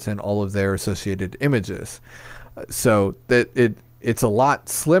episodes and all of their associated images. So that it's a lot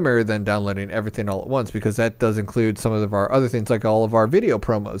slimmer than downloading everything all at once, because that does include some of our other things, like all of our video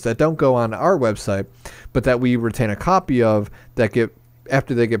promos that don't go on our website, but that we retain a copy of that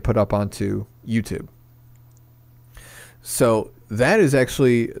after they get put up onto YouTube. So that is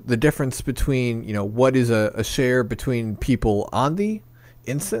actually the difference between, what is a share between people on the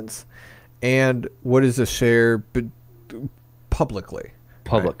instance and what is a share publicly.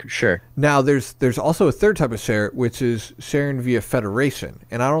 Public, right? Sure. Now, there's also a third type of share, which is sharing via federation.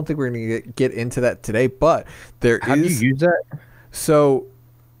 And I don't think we're going to get into that today, but How do you use that? So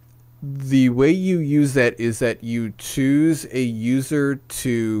the way you use that is that you choose a user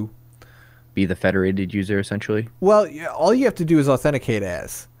to be the federated user, essentially. Well, yeah, all you have to do is authenticate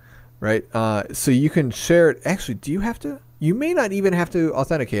as, right? So you can share it. Actually, do you have to? You may not even have to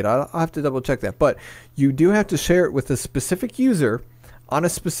authenticate. I'll have to double check that. But you do have to share it with a specific user on a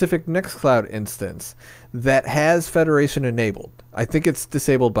specific Nextcloud instance that has federation enabled. I think it's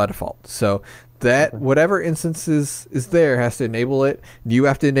disabled by default. So that whatever instance is there has to enable it. You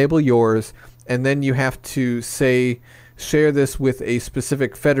have to enable yours. And then you have to share this with a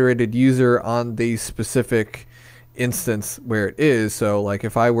specific federated user on the specific instance where it is. So like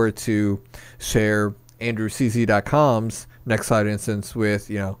if I were to share andrewcz.com's Nextcloud instance with,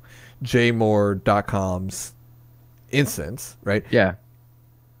 jmore.com's instance, right? Yeah.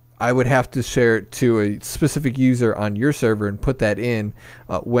 I would have to share it to a specific user on your server and put that in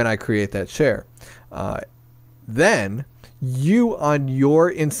when I create that share. Then you on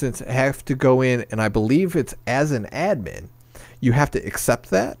your instance have to go in, and I believe it's as an admin, you have to accept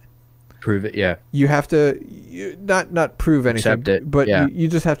that. Prove it. Yeah. You have to not prove anything, Accept it. but Yeah. you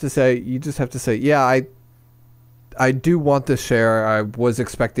just have to say, yeah, I do want this share. I was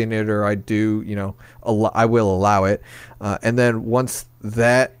expecting it, or I do, I will allow it. And then once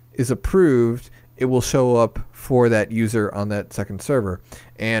that is approved, it will show up for that user on that second server.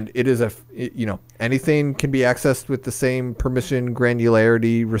 And it is anything can be accessed with the same permission,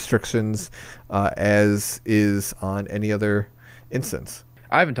 granularity, restrictions as is on any other instance.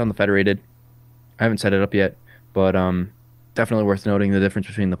 I haven't done the federated. I haven't set it up yet, but definitely worth noting the difference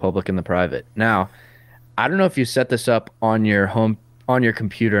between the public and the private. Now, I don't know if you set this up on your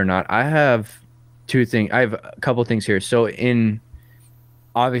computer or not. I have a couple things here. So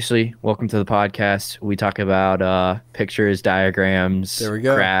obviously, welcome to the podcast. We talk about pictures, diagrams, there we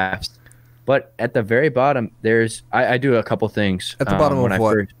go, graphs. But at the very bottom, I do a couple things. At the bottom of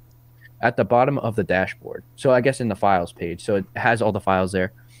what? At the bottom of the dashboard. So I guess in the files page. So it has all the files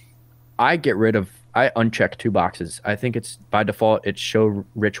there. I uncheck 2 boxes. I think it's by default, it's show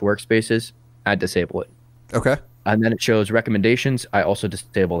rich workspaces. I disable it. Okay. And then it shows recommendations. I also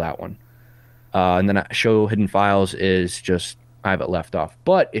disable that one. And then show hidden files is just, I have it left off.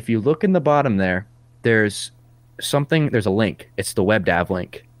 But if you look in the bottom there, there's a link. It's the WebDAV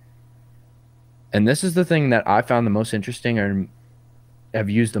link. And this is the thing that I found the most interesting or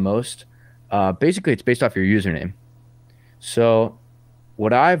have used the most. Basically, it's based off your username. So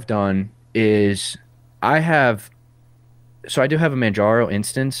what I've done is I do have a Manjaro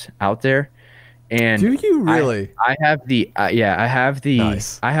instance out there. And do you really? I have the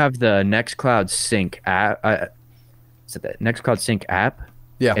Nice. I have the Nextcloud Sync app. Is it the Nextcloud Sync app?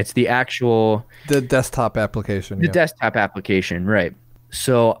 Yeah. It's the desktop application. The desktop application, right.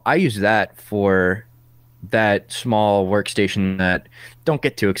 So I use that for that small workstation that don't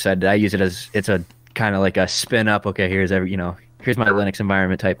get too excited. I use it as it's a kind of like a spin up. Okay, here's my Linux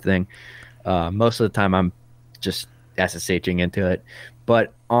environment type thing. Most of the time I'm just SSHing into it.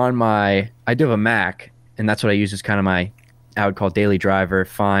 But I do have a Mac, and that's what I use as kind of I would call daily driver,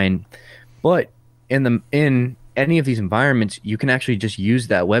 fine. But in any of these environments, you can actually just use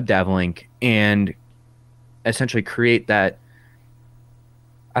that WebDAV link and essentially create that.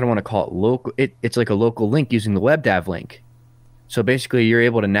 I don't want to call it local. It's like a local link using the WebDAV link. So basically, you're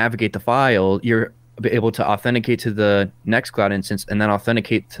able to navigate the file. You're able to authenticate to the Nextcloud instance, and then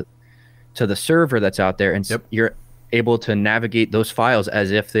authenticate to the server that's out there. And you're able to navigate those files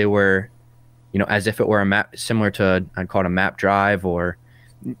as if they were, as if it were a map, similar to, I'd call it a map drive, or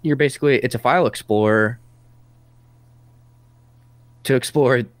it's a file explorer to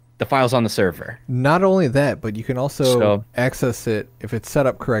explore the files on the server. Not only that, but you can also access it, if it's set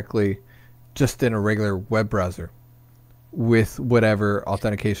up correctly, just in a regular web browser with whatever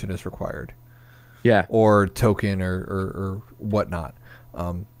authentication is required. Yeah. Or token or whatnot.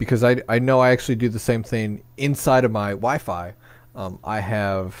 Because I know I actually do the same thing inside of my Wi-Fi. I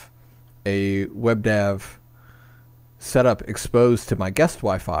have a WebDAV setup exposed to my guest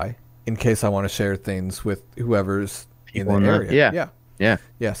Wi-Fi in case I want to share things with whoever's in the area.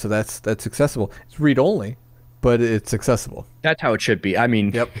 Yeah. So that's accessible. It's read only, but it's accessible. That's how it should be. I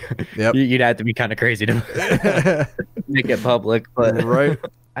mean, yep. You'd have to be kind of crazy to make it public, but right.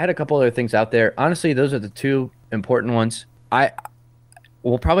 I had a couple other things out there. Honestly, those are the 2 important ones.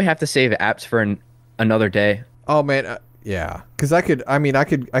 We'll probably have to save apps for another day. Oh man, yeah. Because I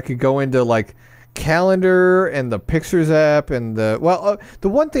could go into like calendar and the pictures app and the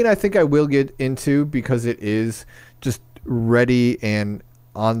one thing I think I will get into, because it is just ready and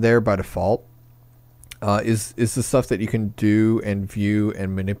on there by default, is the stuff that you can do and view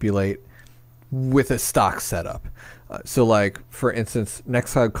and manipulate with a stock setup. So like, for instance,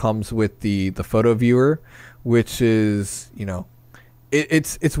 Nextcloud comes with the photo viewer, which is,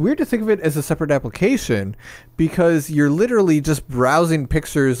 it's weird to think of it as a separate application, because you're literally just browsing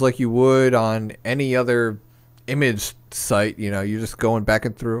pictures like you would on any other image site. You're just going back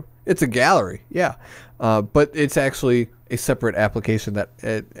and through. It's a gallery, yeah, but it's actually a separate application that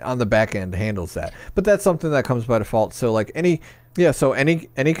on the back end handles that. But that's something that comes by default. So like any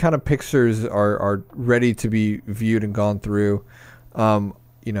kind of pictures are ready to be viewed and gone through.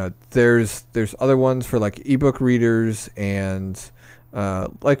 There's other ones for like ebook readers and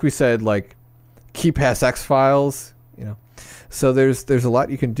like we said, like KeyPassX files, so there's a lot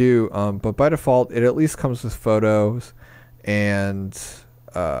you can do, but by default it at least comes with photos and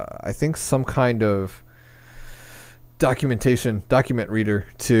I think some kind of document reader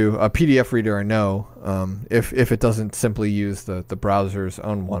too, a PDF reader, I know, if it doesn't simply use the browser's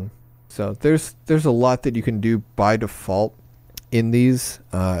own one. So there's a lot that you can do by default in these,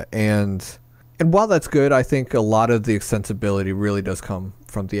 and while that's good, I think a lot of the extensibility really does come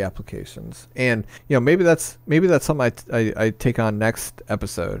from the applications. And maybe that's something I take on next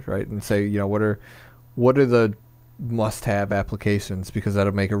episode, right? And say, what are the must-have applications, because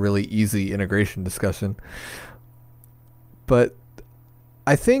that'll make a really easy integration discussion. But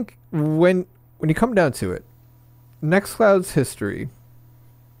I think when you come down to it, Nextcloud's history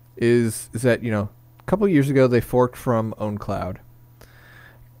is that a couple of years ago they forked from OwnCloud,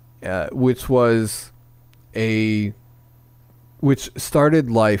 which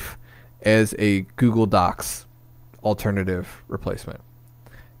started life as a Google Docs alternative replacement.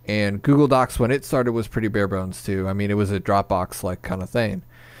 And Google Docs, when it started, was pretty bare bones too. I mean, it was a Dropbox-like kind of thing.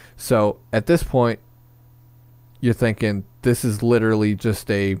 So at this point, you're thinking, this is literally just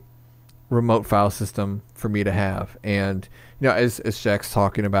a remote file system for me to have. And as Jack's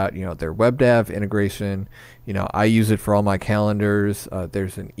talking about, their WebDAV integration, I use it for all my calendars.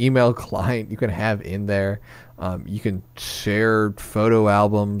 There's an email client you can have in there. You can share photo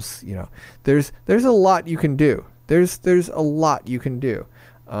albums. There's a lot you can do. There's a lot you can do.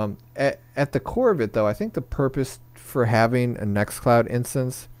 At the core of it, though, I think the purpose for having a Nextcloud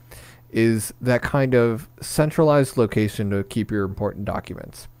instance is that kind of centralized location to keep your important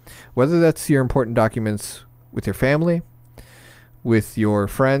documents. Whether that's your important documents with your family, with your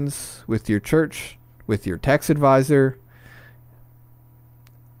friends, with your church, with your tax advisor,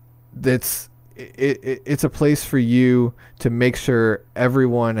 it's a place for you to make sure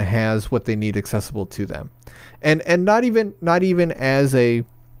everyone has what they need accessible to them. And not even as a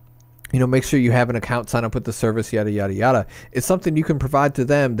make sure you have an account, sign up with the service, yada, yada, yada. It's something you can provide to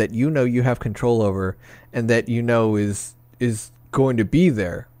them that you have control over, and that is going to be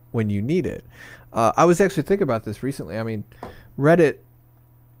there when you need it. I was actually thinking about this recently. I mean, Reddit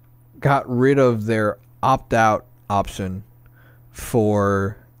got rid of their opt-out option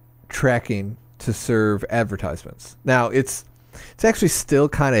for tracking to serve advertisements. Now, it's actually still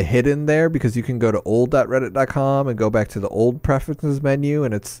kind of hidden there, because you can go to old.reddit.com and go back to the old preferences menu,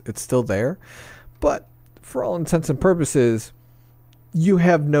 and it's still there. But for all intents and purposes, you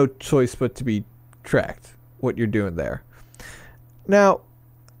have no choice but to be tracked, what you're doing there. Now,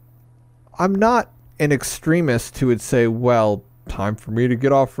 I'm not an extremist who would say, well, time for me to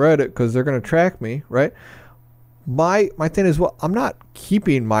get off Reddit because they're going to track me, right? My thing is, well, I'm not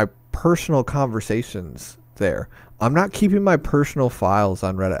keeping my personal conversations there. I'm not keeping my personal files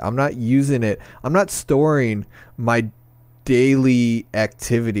on Reddit. I'm not using it. I'm not storing my daily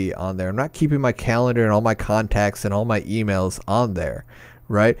activity on there. I'm not keeping my calendar and all my contacts and all my emails on there,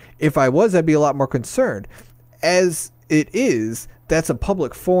 right? If I was, I'd be a lot more concerned. As it is, that's a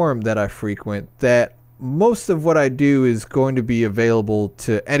public forum that I frequent, that most of what I do is going to be available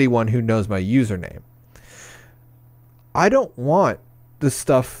to anyone who knows my username. I don't want the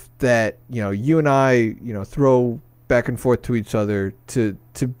stuff that, you and I, throw back and forth to each other to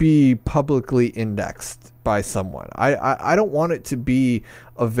be publicly indexed by someone. I don't want it to be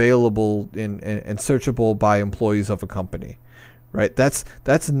available and searchable by employees of a company, right? That's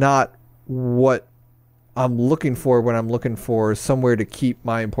not what I'm looking for when I'm looking for somewhere to keep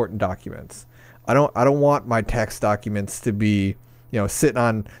my important documents. I don't want my tax documents to be, sitting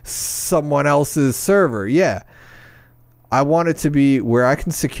on someone else's server. Yeah. I want it to be where I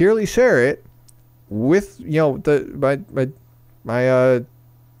can securely share it with, my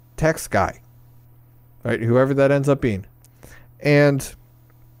tax guy, right? Whoever that ends up being. And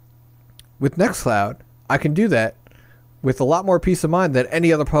with Nextcloud, I can do that with a lot more peace of mind than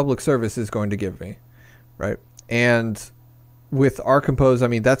any other public service is going to give me, right? And with OurCompose, I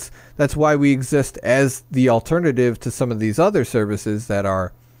mean, that's why we exist as the alternative to some of these other services that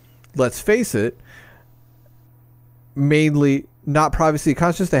are, let's face it, mainly not privacy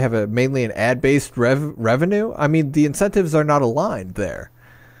conscious. They have mainly an ad-based revenue. I mean, the incentives are not aligned there.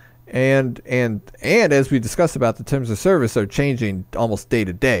 And as we discussed about, the terms of service are changing almost day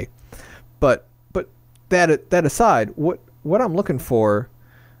to day. But that aside, what I'm looking for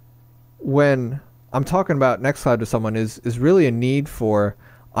when I'm talking about Nextcloud to someone is really a need for,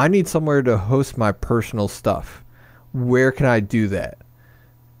 I need somewhere to host my personal stuff. Where can I do that?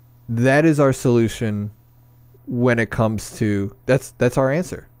 That is our solution when it comes to, that's our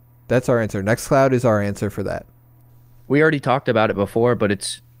answer. That's our answer. Nextcloud is our answer for that. We already talked about it before,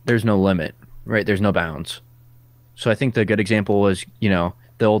 but there's no limit, right? There's no bounds. So I think the good example was, the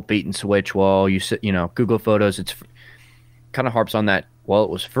old bait and switch. Well, Google Photos, it's kind of harps on that. Well, it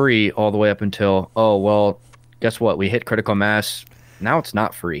was free all the way up until, oh, well, guess what? We hit critical mass. Now it's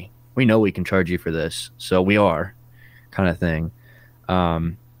not free. We know we can charge you for this. So we are, kind of thing.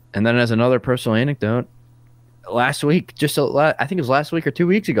 And then as another personal anecdote, last week, I think it was last week or 2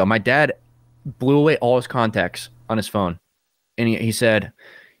 weeks ago, my dad blew away all his contacts on his phone and he said,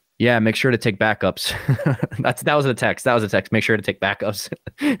 yeah, make sure to take backups. That was a text. That was a text. Make sure to take backups.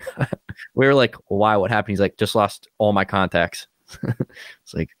 We were like, well, why? What happened? He's like, just lost all my contacts.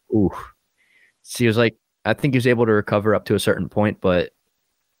 It's like, ooh. So he was like, I think he was able to recover up to a certain point, but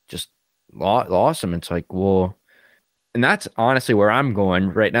just lost him. It's like, well, and that's honestly where I'm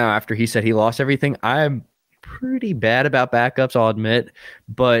going right now. After he said he lost everything, I'm pretty bad about backups, I'll admit,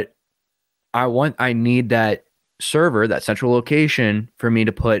 but I need that server, that central location for me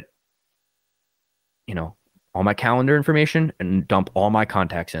to put, all my calendar information and dump all my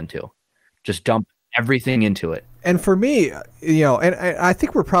contacts into. Just dump everything into it. And for me, and I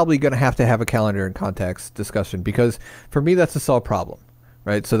think we're probably going to have a calendar and contacts discussion, because for me, that's a solved problem,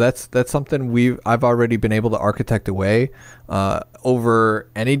 right? So that's something I've already been able to architect away over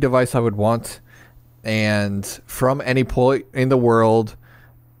any device I would want, and from any point in the world,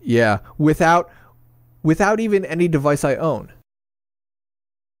 without even any device I own.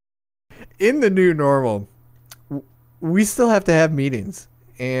 In the new normal, we still have to have meetings,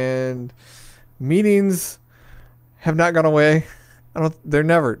 and meetings have not gone away. They're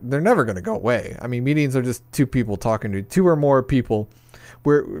never going to go away. I mean, meetings are just two people talking to two or more people.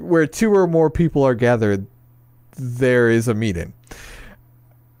 Where two or more people are gathered, there is a meeting.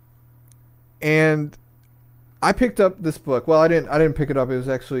 And I picked up this book. Well, I didn't pick it up. It was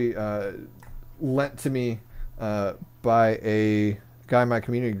actually lent to me by a guy in my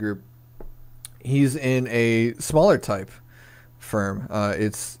community group. He's in a smaller type firm.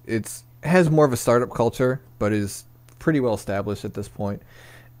 It's has more of a startup culture, but is pretty well established at this point.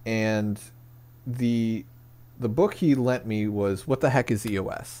 And the book he lent me was What the Heck is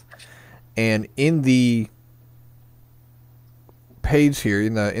EOS? And in the page here,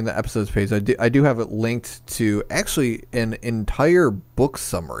 in the episodes page, I do have it linked to actually an entire book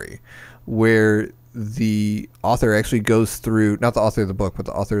summary where the author actually goes through, not the author of the book, but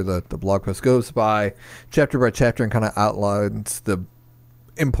the author of the blog post, goes by chapter and kind of outlines the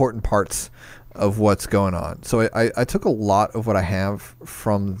important parts of what's going on. So I took a lot of what I have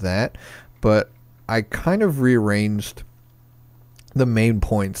from that, but I kind of rearranged the main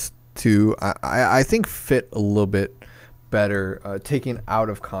points to, I think, fit a little bit better, taken out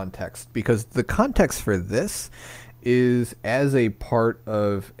of context, because the context for this is as a part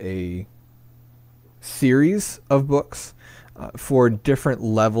of a series of books for different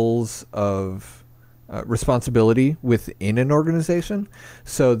levels of responsibility within an organization.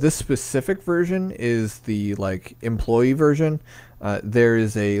 So this specific version is the employee version. There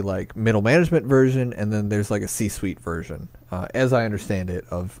is a middle management version, and then there's a C-suite version, as I understand it,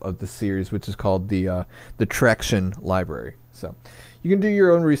 of the series, which is called the Traction Library. So you can do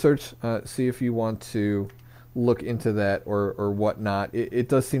your own research, see if you want to look into that or whatnot. It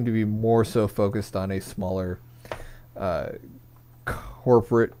does seem to be more so focused on a smaller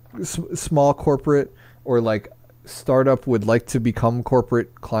small corporate, or startup would like to become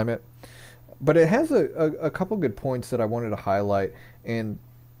corporate climate. But it has a couple good points that I wanted to highlight, and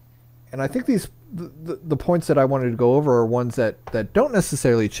I think the points that I wanted to go over are ones that don't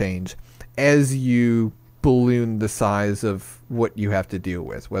necessarily change as you balloon the size of what you have to deal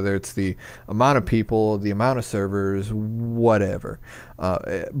with, whether it's the amount of people, the amount of servers, whatever.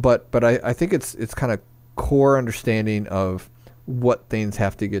 But I think it's kind of core understanding of what things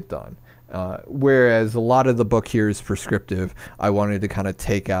have to get done. Whereas a lot of the book here is prescriptive, I wanted to kind of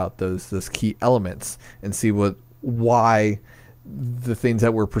take out those key elements and see why the things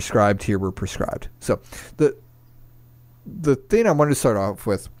that were prescribed here were prescribed. So the thing I wanted to start off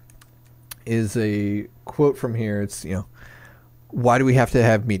with is a quote from here. It's, why do we have to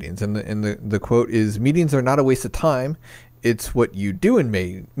have meetings? And the quote is, meetings are not a waste of time. It's what you do in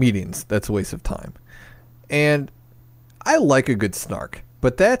meetings that's a waste of time. And I like a good snark,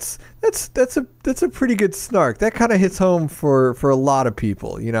 but that's a pretty good snark. That kind of hits home for a lot of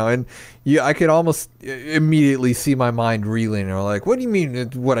people, and I could almost immediately see my mind reeling, or what do you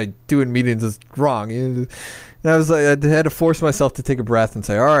mean what I do in meetings is wrong? And I was I had to force myself to take a breath and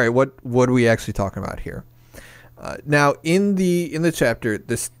say, all right, what are we actually talking about here? Now in the chapter,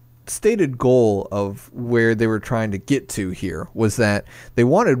 this stated goal of where they were trying to get to here was that they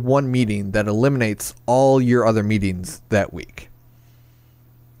wanted one meeting that eliminates all your other meetings that week.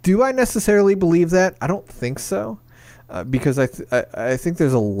 Do I necessarily believe that? I don't think so, because I think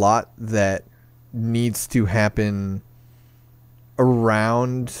there's a lot that needs to happen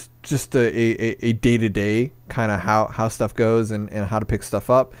around just a day-to-day kind of how stuff goes and how to pick stuff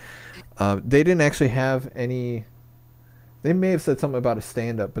up. They didn't actually have any. They may have said something about a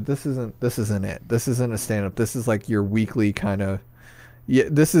stand-up, but this isn't it. This isn't a stand-up. This is your weekly kind of Yeah,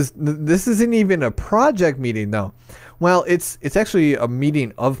 this isn't even a project meeting though. Well, it's actually a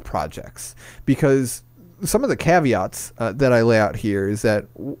meeting of projects, because some of the caveats that I lay out here is that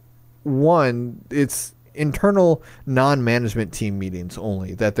one, it's internal non-management team meetings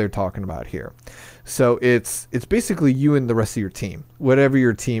only that they're talking about here. So it's basically you and the rest of your team, whatever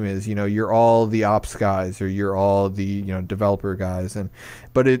your team is. You're all the ops guys, or you're all the developer guys,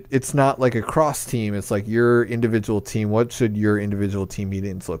 but it's not like a cross team. It's like your individual team. What should your individual team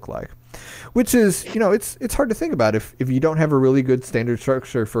meetings look like? Which is it's hard to think about if you don't have a really good standard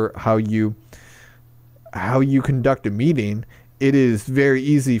structure for how you conduct a meeting. It is very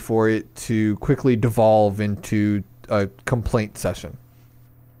easy for it to quickly devolve into a complaint session.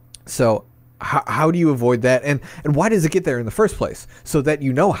 So how do you avoid that? And why does it get there in the first place? So that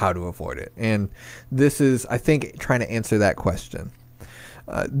you know how to avoid it. And this is, I think, trying to answer that question.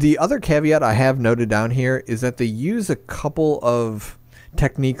 The other caveat I have noted down here is that they use a couple of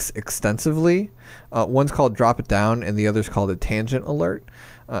techniques extensively. One's called drop it down, and the other's called a tangent alert.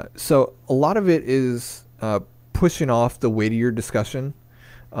 So a lot of it is pushing off the weightier discussion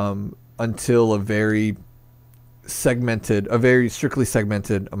until a very strictly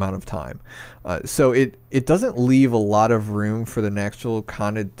segmented amount of time. So it doesn't leave a lot of room for the actual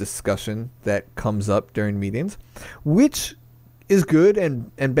kind of discussion that comes up during meetings, which is good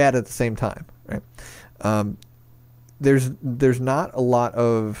and bad at the same time, right? There's not a lot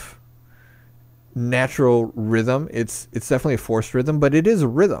of natural rhythm. It's definitely a forced rhythm, but it is a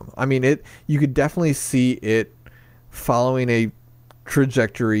rhythm. I mean, you could definitely see it following a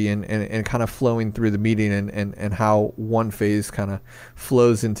trajectory and kind of flowing through the meeting and how one phase kind of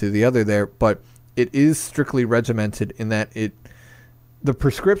flows into the other there. But it is strictly regimented in that the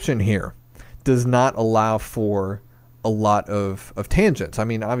prescription here does not allow for a lot of tangents. I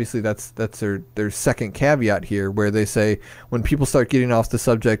mean, obviously that's their second caveat here, where they say when people start getting off the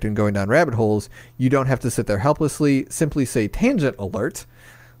subject and going down rabbit holes, you don't have to sit there helplessly. Simply say tangent alert,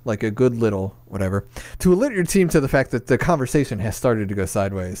 like a good little whatever, to alert your team to the fact that the conversation has started to go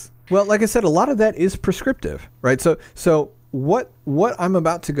sideways. Well, like I said, a lot of that is prescriptive, right? So what I'm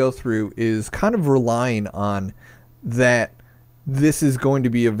about to go through is kind of relying on that this is going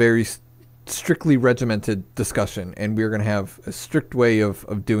to be a very strictly regimented discussion, and we're going to have a strict way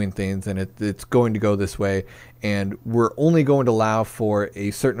of doing things, and it's going to go this way, and we're only going to allow for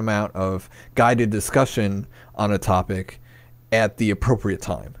a certain amount of guided discussion on a topic at the appropriate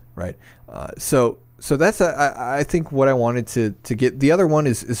time, right? So that's I think what I wanted to get. The other one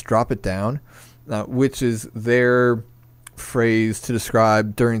is drop it down, which is their phrase to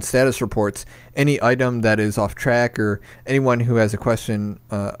describe during status reports any item that is off track, or anyone who has a question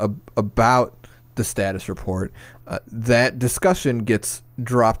about the status report. That discussion gets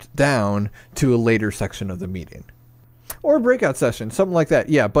dropped down to a later section of the meeting, or a breakout session, something like that.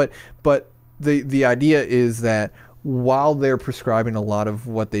 Yeah, but the idea is that while they're prescribing a lot of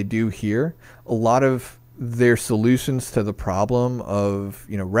what they do here, a lot of their solutions to the problem of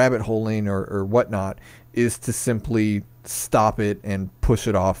rabbit holing or whatnot is to simply stop it and push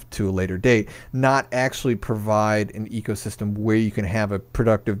it off to a later date, not actually provide an ecosystem where you can have a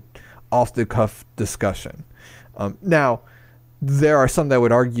productive off-the-cuff discussion. Now, there are some that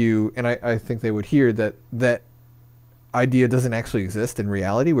would argue, and I think they would hear that idea doesn't actually exist in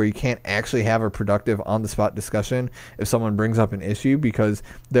reality, where you can't actually have a productive on-the-spot discussion if someone brings up an issue, because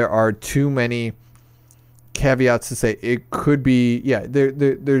there are too many caveats to say it could be.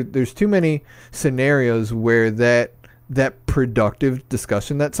 There's too many scenarios where that productive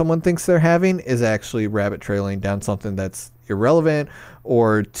discussion that someone thinks they're having is actually rabbit trailing down something that's irrelevant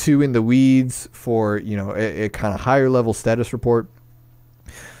or too in the weeds for a kind of higher level status report.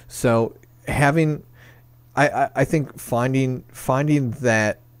 So I think finding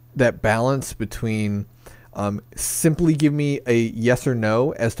that balance between simply give me a yes or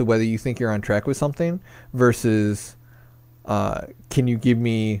no as to whether you think you're on track with something versus can you give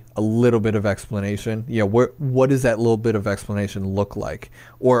me a little bit of explanation? What does that little bit of explanation look like?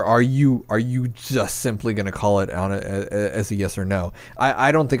 Or are you just simply going to call it on as a yes or no?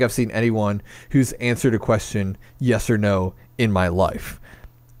 I don't think I've seen anyone who's answered a question yes or no in my life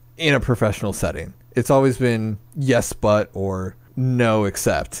in a professional setting. It's always been yes but or no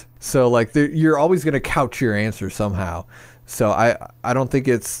except. So you're always going to couch your answer somehow. So I don't think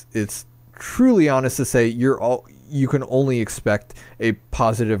it's truly honest to say you can only expect a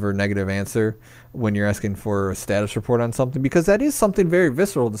positive or negative answer when you're asking for a status report on something, because that is something very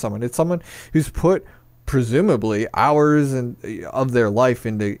visceral to someone. It's someone who's put presumably hours of their life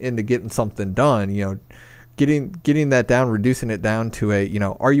into getting something done. Getting that down, reducing it down to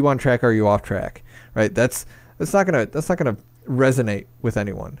a are you on track? Are you off track? Right? That's not gonna resonate with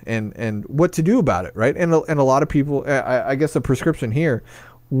anyone, and what to do about it, right? And a lot of people, I guess the prescription here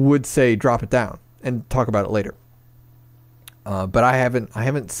would say drop it down and talk about it later. But I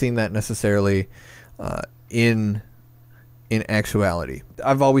haven't seen that necessarily in actuality.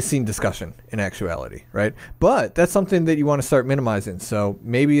 I've always seen discussion in actuality, right? But that's something that you want to start minimizing. So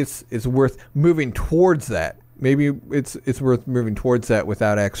maybe it's worth moving towards that. Maybe it's worth moving towards that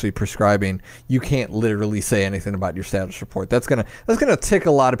without actually prescribing. You can't literally say anything about your status report. That's gonna tick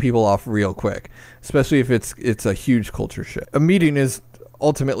a lot of people off real quick, especially if it's a huge culture shift. A meeting is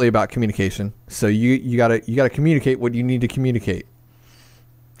ultimately about communication. So you gotta communicate what you need to communicate.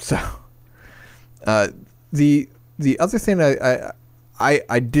 So the other thing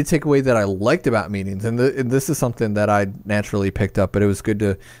I did take away that I liked about meetings, and this is something that I naturally picked up, but it was good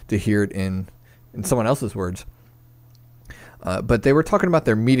to hear it in someone else's words. But they were talking about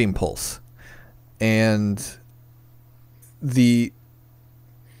their meeting pulse, and the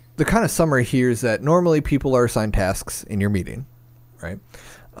kind of summary here is that normally people are assigned tasks in your meeting, right?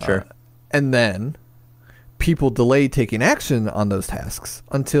 Sure. And then people delay taking action on those tasks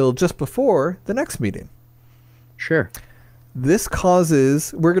until just before the next meeting. Sure. This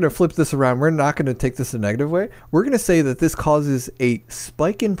causes, we're going to flip this around. We're not going to take this a negative way. We're going to say that this causes a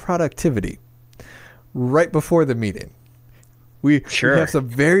spike in productivity right before the meeting. We have some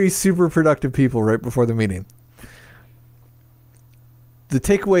very super productive people right before the meeting. The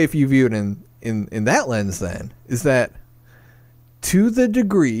takeaway, if you view it in that lens, then, is that to the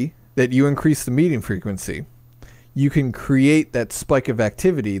degree that you increase the meeting frequency, you can create that spike of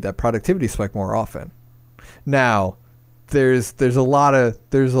activity, that productivity spike, more often. Now, there's a lot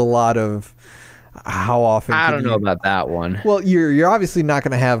of how often. I don't know about that one. Well, you're obviously not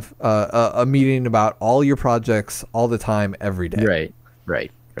going to have a meeting about all your projects all the time every day.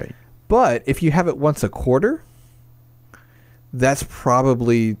 Right. But if you have it once a quarter, that's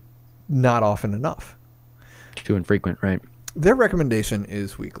probably not often enough. Too infrequent, right? Their recommendation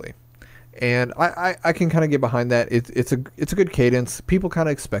is weekly, and I can kind of get behind that. It's a good cadence. People kind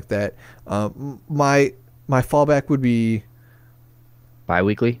of expect that. My fallback would be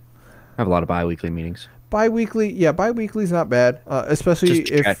bi-weekly. I have a lot of bi-weekly meetings. Bi-weekly, yeah, bi-weekly is not bad, especially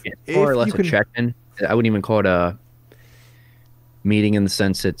if more or less a check-in. I wouldn't even call it a meeting in the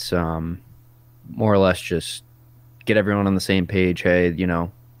sense it's more or less just get everyone on the same page. Hey,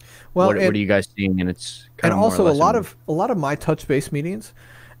 what are you guys seeing? And it's kind of more also or less a lot of my touch-based meetings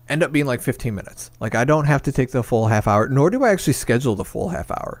end up being like 15 minutes. Like, I don't have to take the full half hour, nor do I actually schedule the full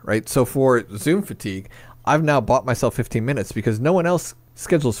half hour, right? So for Zoom fatigue, I've now bought myself 15 minutes because no one else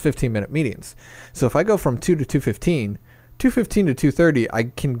schedules 15-minute meetings. So if I go from 2 to 2:15, 2:15 to 2:30, I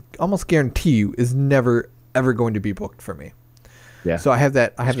can almost guarantee you is never ever going to be booked for me. Yeah. So I have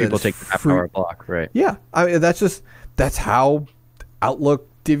that. People take the half-hour block, right? Yeah. I mean, that's how Outlook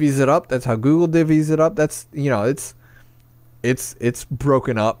divvies it up. That's how Google divvies it up. That's it's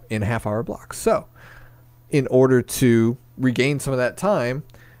broken up in half-hour blocks. So in order to regain some of that time,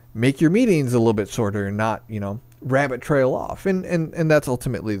 make your meetings a little bit shorter and not, rabbit trail off. And that's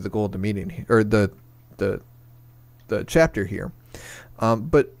ultimately the goal of the meeting, or the chapter here.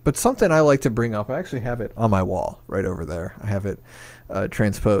 But something I like to bring up, I actually have it on my wall right over there. I have it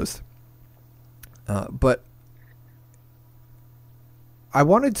transposed. But I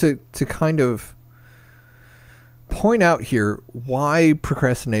wanted to kind of point out here why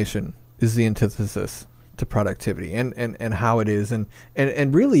procrastination is the antithesis to productivity, and how it is, and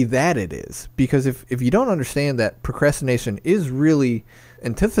really that it is. Because if you don't understand that procrastination is really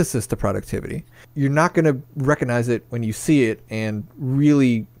antithesis to productivity, you're not going to recognize it when you see it and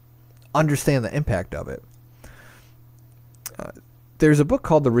really understand the impact of it. There's a book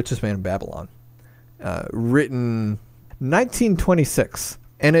called The Richest Man in Babylon, written 1926,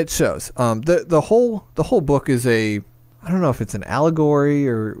 and it shows the whole book is I don't know if it's an allegory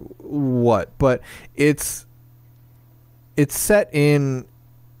or what, but it's set in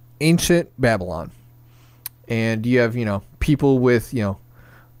ancient Babylon, and you have people with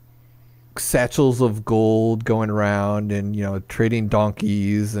satchels of gold going around, and trading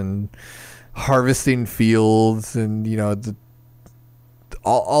donkeys and harvesting fields, and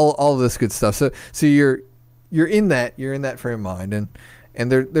all this good stuff. So you're in that frame of mind,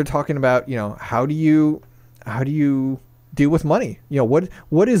 and they're talking about how do you deal with money?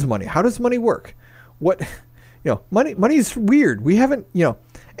 What is money? How does money work? Money is weird. We haven't,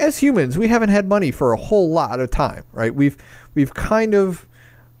 as humans, we haven't had money for a whole lot of time, right? We've kind of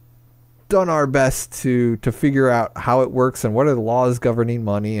done our best to figure out how it works and what are the laws governing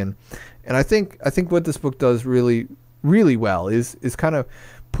money, and I think what this book does really, really well is kind of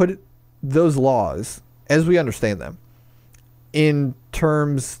put those laws as we understand them in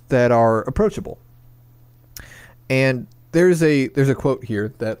terms that are approachable. And there's a quote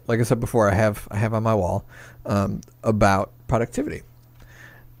here that, like I said before, I have on my wall about productivity.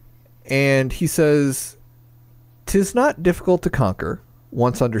 And he says, "'Tis not difficult to conquer,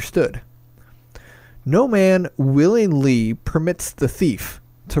 once understood. No man willingly permits the thief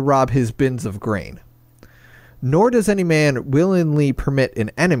to rob his bins of grain. Nor does any man willingly permit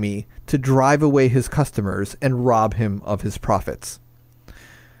an enemy to drive away his customers and rob him of his profits.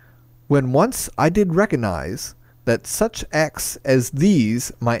 When once I did recognize that such acts as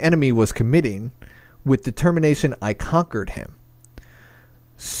these my enemy was committing, with determination I conquered him.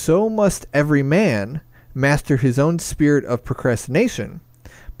 So must every man master his own spirit of procrastination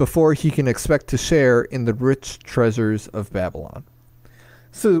before he can expect to share in the rich treasures of Babylon."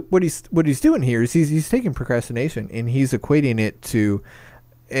 So what he's doing here is he's taking procrastination and he's equating it to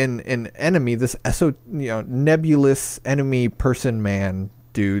an enemy, this nebulous enemy person man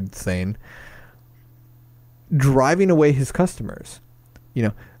dude thing, driving away his customers,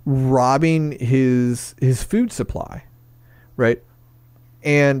 robbing his food supply, right?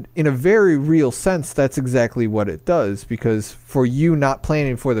 And in a very real sense, that's exactly what it does, because for you not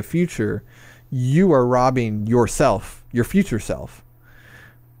planning for the future, you are robbing yourself, your future self,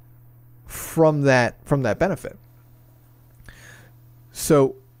 from that benefit.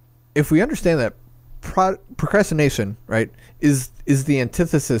 So if we understand that procrastination, right, is the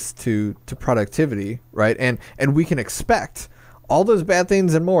antithesis to productivity, right, and we can expect all those bad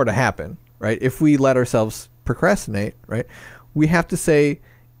things and more to happen, right, if we let ourselves procrastinate, right, we have to say,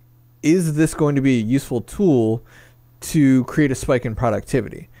 is this going to be a useful tool to create a spike in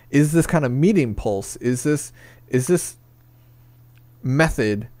productivity? Is this kind of meeting pulse? Is this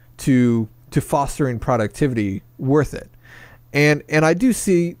method to fostering productivity worth it? And I do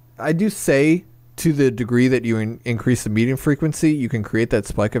say to the degree that you increase the meeting frequency, you can create that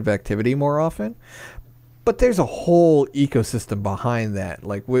spike of activity more often. But there's a whole ecosystem behind that.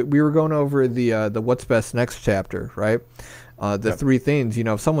 Like we were going over the What's Best Next chapter, right? The three things,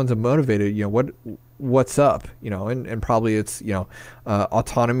 if someone's motivated, what's up, and probably it's,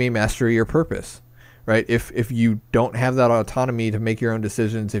 autonomy, mastery, or purpose, right? If you don't have that autonomy to make your own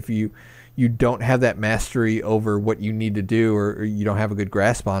decisions, if you don't have that mastery over what you need to do, or you don't have a good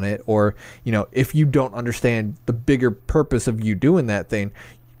grasp on it, or, if you don't understand the bigger purpose of you doing that thing,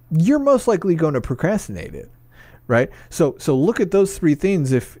 you're most likely going to procrastinate it, right? So look at those three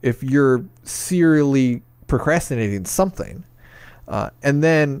things if you're serially procrastinating something. And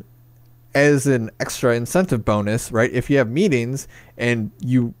then as an extra incentive bonus, right, if you have meetings and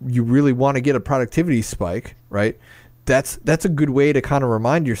you really want to get a productivity spike, right, that's a good way to kind of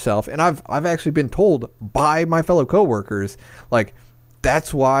remind yourself. And I've actually been told by my fellow coworkers, like,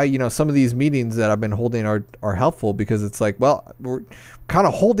 that's why, some of these meetings that I've been holding are helpful, because it's like, well, we're kind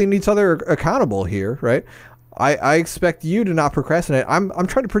of holding each other accountable here, right? I expect you to not procrastinate. I'm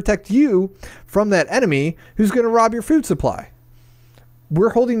trying to protect you from that enemy who's going to rob your food supply.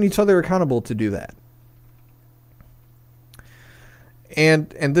 We're holding each other accountable to do that.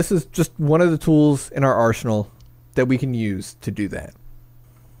 And this is just one of the tools in our arsenal that we can use to do that.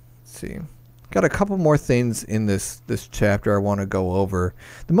 Let's see. Got a couple more things in this chapter I want to go over.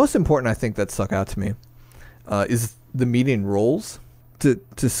 The most important, I think, that stuck out to me is the meeting roles.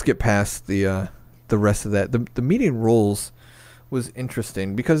 To skip past the rest of that, the meeting roles was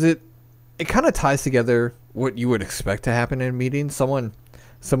interesting because it kind of ties together what you would expect to happen in a meeting. Someone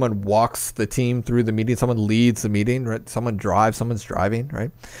walks the team through the meeting. Someone leads the meeting, right? Someone drives. Someone's driving,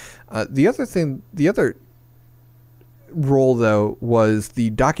 right? The other role, though, was the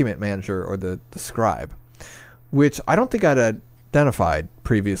document manager, or the scribe, which I don't think I'd identified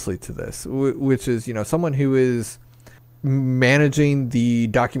previously to this, which is, someone who is managing the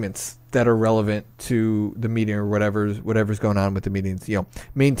documents that are relevant to the meeting, or whatever's going on with the meetings,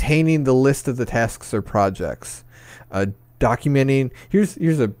 maintaining the list of the tasks or projects, documenting,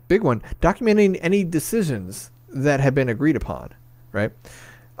 here's a big one, documenting any decisions that have been agreed upon, right?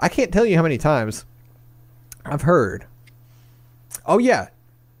 I can't tell you how many times I've heard, oh yeah,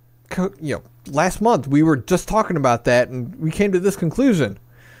 last month we were just talking about that and we came to this conclusion.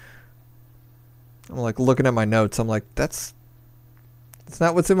 I'm like looking at my notes. I'm like, that's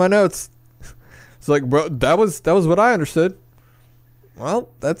not what's in my notes. It's like, bro, that was what I understood. Well,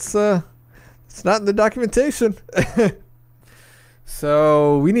 it's not in the documentation.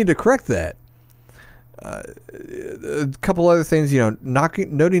 So we need to correct that. A couple other things,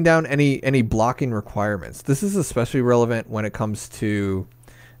 noting down any blocking requirements. This is especially relevant when it comes to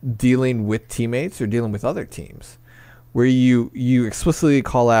dealing with teammates or dealing with other teams, where you explicitly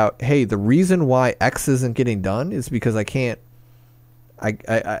call out, hey, the reason why X isn't getting done is because I can't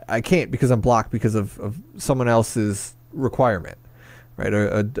I can't because I'm blocked because of someone else's requirement, right?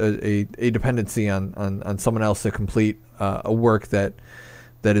 A dependency on someone else to complete a work that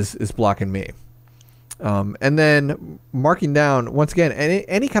is blocking me. And then marking down, once again,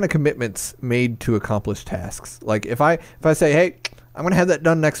 any kind of commitments made to accomplish tasks. Like if I say, hey, I'm going to have that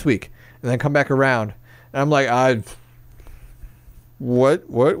done next week, and then come back around, and I'm like, what?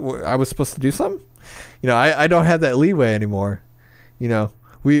 I was supposed to do something? I don't have that leeway anymore.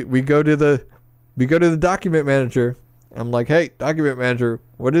 We go to the document manager. I'm like, hey, document manager,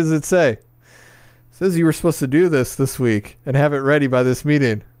 what does it say? It says you were supposed to do this week and have it ready by this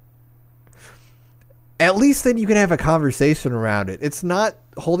meeting. At least then you can have a conversation around it. It's not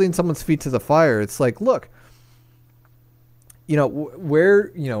holding someone's feet to the fire. It's like, look,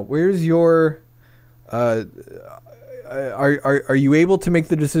 where's your, are you able to make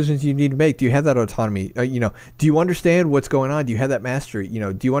the decisions you need to make? Do you have that autonomy? Do you understand what's going on? Do you have that mastery?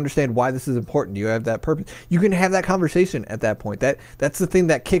 Do you understand why this is important? Do you have that purpose? You can have that conversation at that point. That's the thing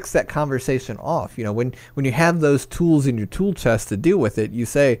that kicks that conversation off. When you have those tools in your tool chest to deal with it, you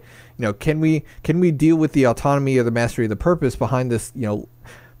say, can we deal with the autonomy or the mastery of the purpose behind this,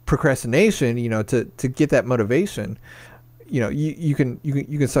 procrastination, to get that motivation. You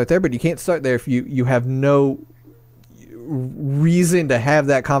can start there, but you can't start there if you have no reason to have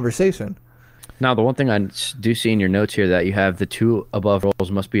that conversation. Now, the one thing I do see in your notes here that you have the two above roles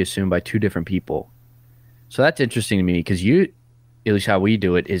must be assumed by two different people. So that's interesting to me because at least how we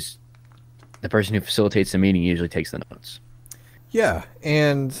do it, is the person who facilitates the meeting usually takes the notes. Yeah,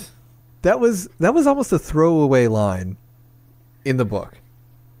 and that was almost a throwaway line in the book.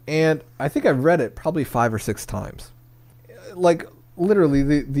 And I think I've read it probably 5 or 6 times. Like,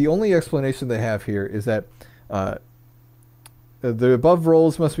 literally, the only explanation they have here is that the above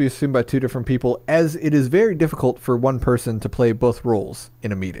roles must be assumed by two different people, as it is very difficult for one person to play both roles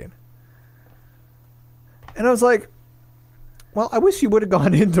in a meeting. And I was like, well, I wish you would have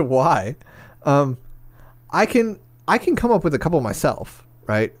gone into why. I can come up with a couple myself,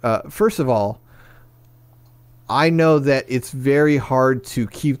 right? First of all, I know that it's very hard to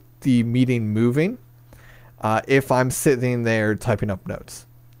keep the meeting moving if I'm sitting there typing up notes,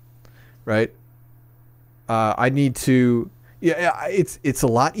 right? I need to... Yeah, it's a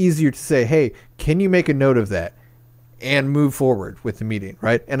lot easier to say, hey, can you make a note of that and move forward with the meeting,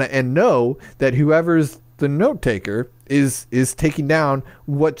 right? And know that whoever's the note taker is taking down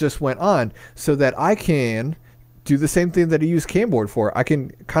what just went on, so that I can do the same thing that I use Camboard for. I can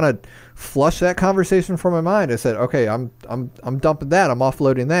kind of flush that conversation from my mind. I said, okay, I'm dumping that, I'm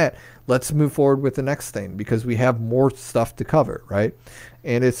offloading that. Let's move forward with the next thing because we have more stuff to cover, right?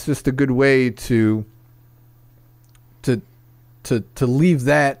 And it's just a good way to leave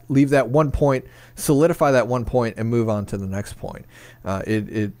that one point, solidify that one point, and move on to the next point.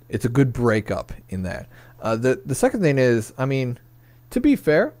 It's a good breakup in that. The second thing is, I mean, to be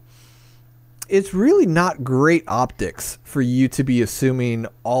fair, it's really not great optics for you to be assuming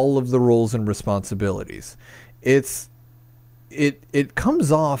all of the roles and responsibilities. It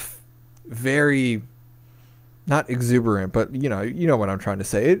comes off very, not exuberant, but you know what I'm trying to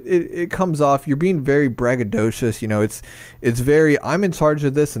say. It comes off, you're being very braggadocious. It's very, I'm in charge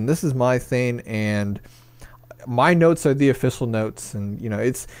of this and this is my thing and my notes are the official notes, and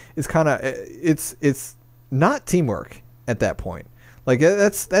it's kind of, it's not teamwork at that point. Like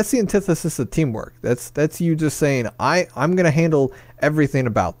that's the antithesis of teamwork. That's you just saying, I'm going to handle everything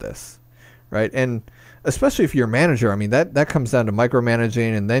about this, right? And especially if you're a manager, I mean that comes down to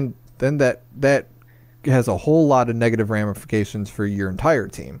micromanaging, and then that has a whole lot of negative ramifications for your entire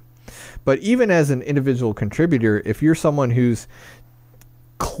team. But even as an individual contributor, if you're someone who's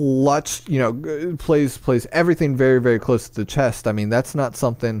clutch, plays everything very, very close to the chest, I mean, that's not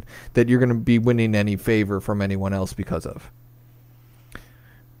something that you're going to be winning any favor from anyone else because of.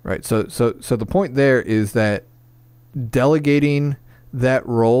 Right. So the point there is that delegating that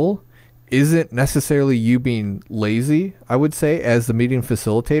role isn't necessarily you being lazy, I would say, as the meeting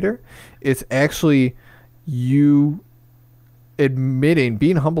facilitator. It's actually you admitting,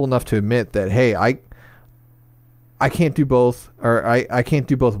 being humble enough to admit that, hey, I can't do both, or I can't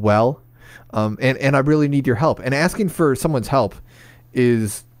do both well, and I really need your help. And asking for someone's help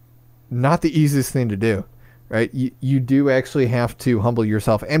is not the easiest thing to do, right? You do actually have to humble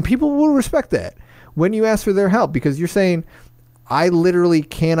yourself, and people will respect that when you ask for their help, because you're saying, I literally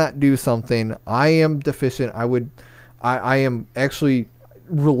cannot do something. I am deficient. I am actually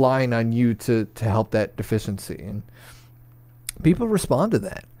relying on you to help that deficiency, and people respond to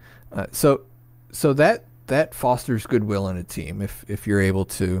that. So that fosters goodwill in a team if you're able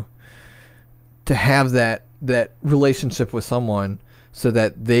to have that relationship with someone so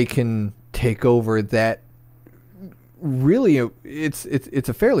that they can take over that. Really, it's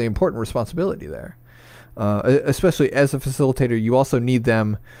a fairly important responsibility there. Especially as a facilitator, you also need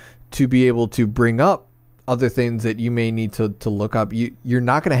them to be able to bring up other things that you may need to look up. You're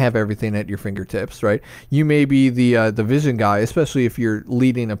not going to have everything at your fingertips, right? You may be the vision guy, especially if you're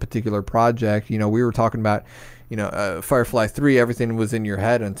leading a particular project. We were talking about, Firefly 3, everything was in your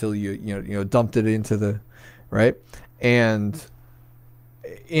head until you dumped it into the, right? And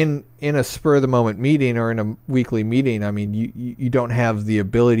in a spur of the moment meeting or in a weekly meeting, I mean, you don't have the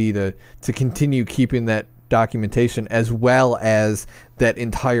ability to continue keeping that documentation as well as that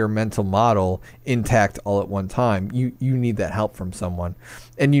entire mental model intact all at one time. You need that help from someone,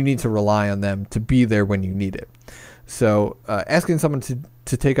 and you need to rely on them to be there when you need it. So asking someone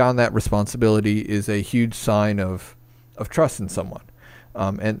to take on that responsibility is a huge sign of trust in someone,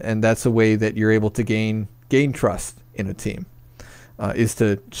 and that's a way that you're able to gain trust in a team. Is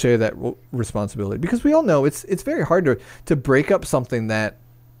to share that responsibility, because we all know it's very hard to break up something that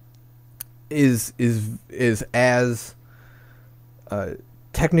is as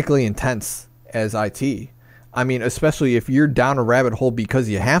technically intense as IT. I mean, especially if you're down a rabbit hole because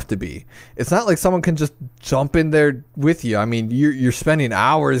you have to be. It's not like someone can just jump in there with you. I mean, you're spending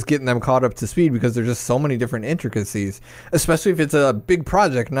hours getting them caught up to speed because there's just so many different intricacies, especially if it's a big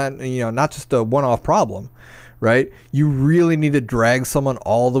project, not just a one-off problem. Right? You really need to drag someone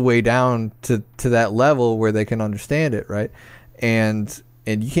all the way down to that level where they can understand it, right? And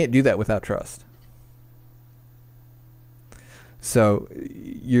you can't do that without trust. So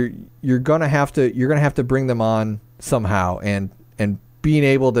you're gonna have to bring them on somehow, and being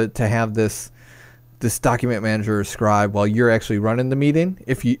able to have this document manager or scribe while you're actually running the meeting,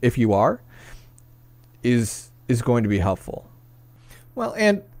 if you are, is going to be helpful. Well,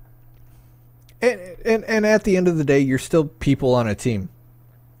 and at the end of the day, you're still people on a team,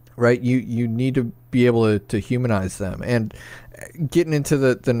 right? You need to be able to humanize them. And getting into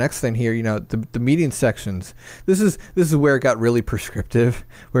the next thing here, the meeting sections. This is where it got really prescriptive,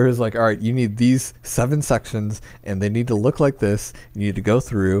 where it's like, all right, you need these 7 sections, and they need to look like this. You need to go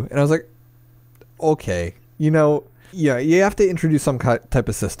through. And I was like, okay, yeah, you have to introduce some type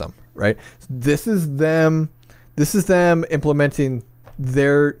of system, right? This is them implementing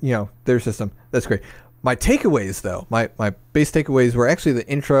their system. That's great. My takeaways, though, my base takeaways were actually the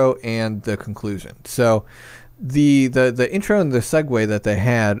intro and the conclusion. So the intro and the segue that they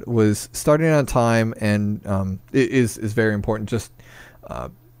had was starting on time, and it is very important. Just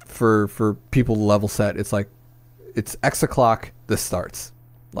for people to level set, it's like it's X o'clock. This starts.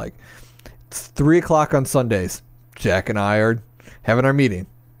 Like it's 3 o'clock on Sundays. Jack and I are having our meeting.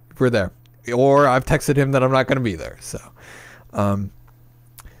 We're there, or I've texted him that I'm not going to be there. So.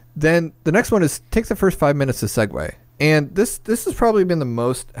 Then the next one is take the first 5 minutes to segue. And this has probably been the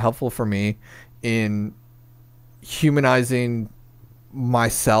most helpful for me in humanizing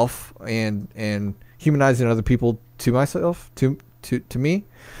myself and humanizing other people to myself, to me.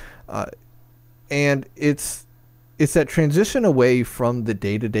 And it's that transition away from the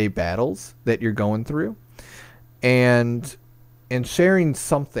day-to-day battles that you're going through and sharing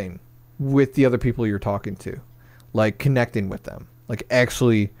something with the other people you're talking to, like connecting with them, like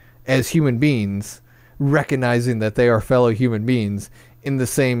actually as human beings, recognizing that they are fellow human beings in the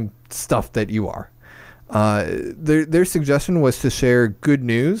same stuff that you are. Their suggestion was to share good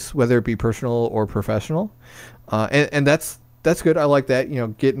news, whether it be personal or professional, and that's good. I like that.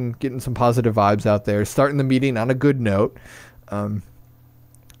 Getting some positive vibes out there, starting the meeting on a good note. And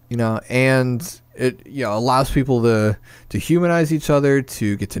it allows people to humanize each other,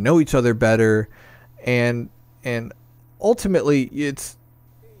 to get to know each other better, and ultimately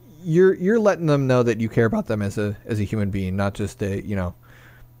you're letting them know that you care about them as a human being, not just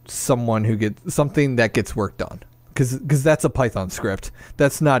someone who gets something that gets work done, because that's a Python script.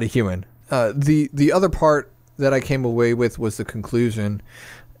 That's not a human. The other part that I came away with was the conclusion,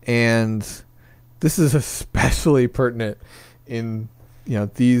 and this is especially pertinent in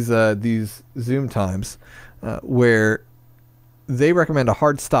these Zoom times where they recommend a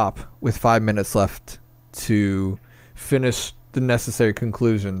hard stop with 5 minutes left to finish the necessary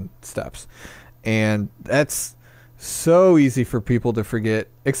conclusion steps. And that's so easy for people to forget,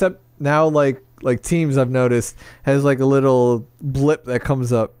 except now like Teams, I've noticed, has like a little blip that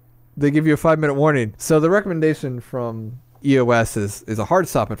comes up. They give you a 5-minute warning. So the recommendation from EOS is a hard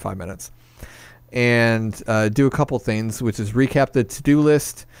stop at 5 minutes, and do a couple things, which is recap the to-do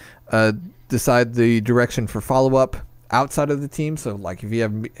list, decide the direction for follow-up outside of the team. So like if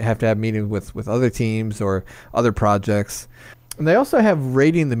you have to have meetings with other teams or other projects. And they also have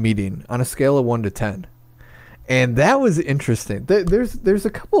rating the meeting on a scale of 1 to 10. And that was interesting. There's a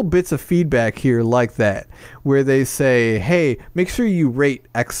couple bits of feedback here like that, where they say, hey, make sure you rate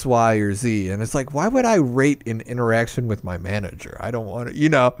X, Y, or Z. And it's like, why would I rate an interaction with my manager? I don't want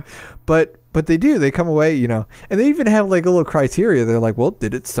to, but they do. They come away, and they even have like a little criteria. They're like, well,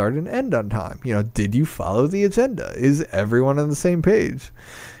 did it start and end on time? Did you follow the agenda? Is everyone on the same page?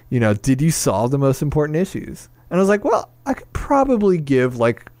 Did you solve the most important issues? And I was like, well, I could probably give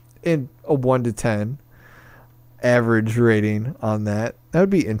like in a 1 to 10 average rating on that. That would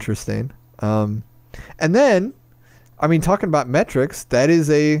be interesting. And then, talking about metrics, that is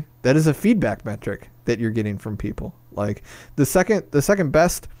a feedback metric that you're getting from people. Like the second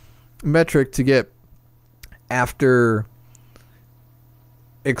best metric to get after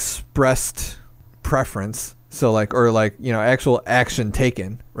expressed preference. So actual action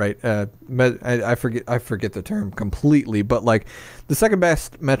taken, right? I forget the term completely, but like the second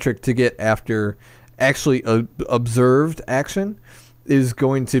best metric to get after actually observed action is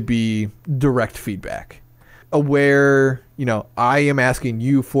going to be direct feedback. Where, I am asking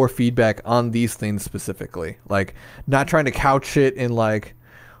you for feedback on these things specifically. Like, not trying to couch it in like,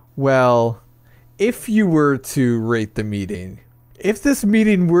 well, if you were to rate the meeting, if this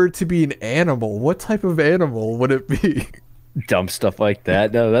meeting were to be an animal, what type of animal would it be? Dumb stuff like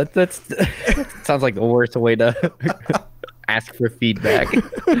that. No, that's that sounds like the worst way to ask for feedback.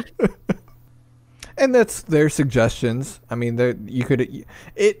 And that's their suggestions.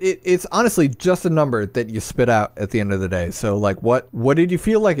 It's honestly just a number that you spit out at the end of the day. So like, what did you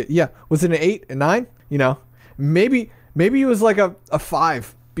feel like it? Yeah. Was it an 8, a 9? Maybe it was like a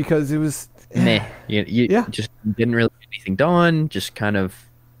 5 because it was, you just didn't really get anything done. Just kind of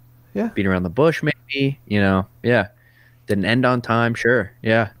beat around the bush, maybe, didn't end on time. Sure.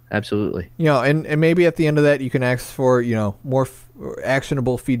 Yeah, absolutely. And maybe at the end of that, you can ask for, more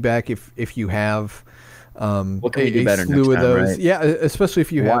actionable feedback if you have what can we do better next time, those. Right? Yeah, especially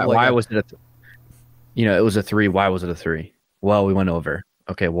if you have why was it it was a 3. Why was it a 3? Well, we went over.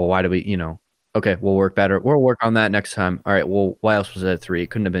 Okay, well, why do we, okay, we'll work better. We'll work on that next time. All right, well, why else was it a 3?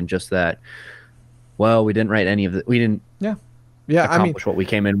 It couldn't have been just that. Well, we didn't write any of the, we didn't accomplish what we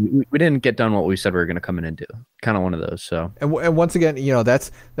came in. We didn't get done what we said we were going to come in and do. Kind of one of those. So, and once again,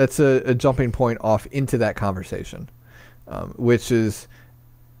 that's a jumping point off into that conversation, which is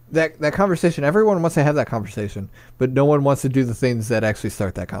that conversation. Everyone wants to have that conversation, but no one wants to do the things that actually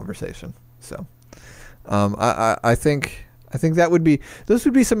start that conversation. So, I think those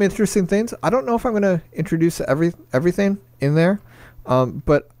would be some interesting things. I don't know if I'm going to introduce everything in there,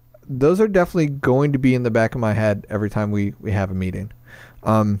 but those are definitely going to be in the back of my head every time we have a meeting.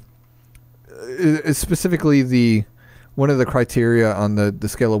 Specifically, one of the criteria on the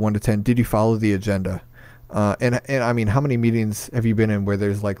scale of 1 to 10, did you follow the agenda? And how many meetings have you been in where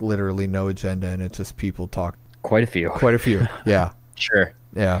there's like literally no agenda and it's just people talk? Quite a few. Yeah. Sure.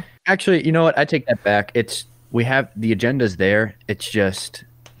 Yeah. Actually, you know what? I take that back. We have the agendas there. It's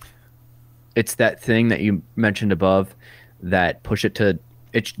that thing that you mentioned above that push it to,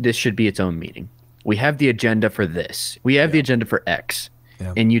 this should be its own meeting. We have the agenda for this. We have the agenda for X,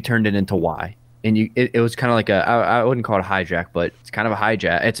 and you turned it into Y. And it was kind of like I wouldn't call it a hijack, but it's kind of a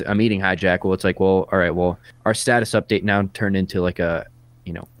hijack. It's a meeting hijack. Well, it's like, well, all right, well, our status update now turned into like a,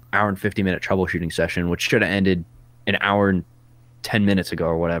 hour and 50-minute troubleshooting session, which should have ended an hour and 10 minutes ago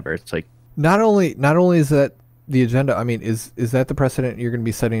or whatever. It's like, not only is that the agenda, is that the precedent you're going to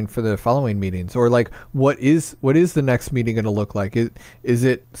be setting for the following meetings? Or like, what is the next meeting going to look like? Is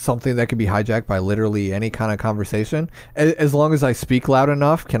it something that could be hijacked by literally any kind of conversation? As long as I speak loud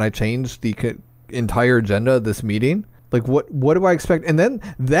enough, can I change the entire agenda of this meeting? Like, what do I expect? And then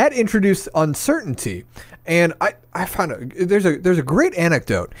that introduced uncertainty. And I found there's a great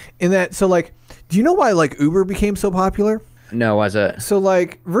anecdote in that. So like, do you know why like Uber became so popular? No, so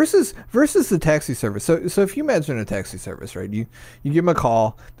like versus the taxi service. So if you imagine a taxi service, right? You give them a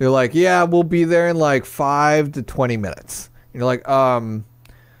call. They're like, yeah, we'll be there in like 5 to 20 minutes. You're like,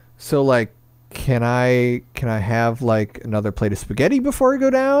 so like, can I have like another plate of spaghetti before I go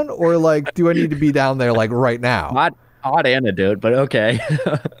down, or like, do I need to be down there like right now? Odd anecdote, but okay.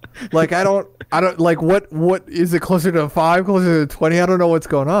 Like I don't like what is it, closer to 5, closer to 20? I don't know what's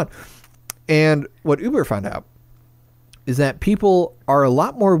going on. And what Uber found out is that people are a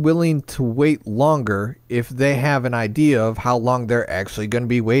lot more willing to wait longer if they have an idea of how long they're actually going to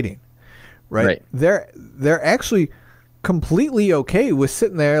be waiting, right? They're actually completely okay with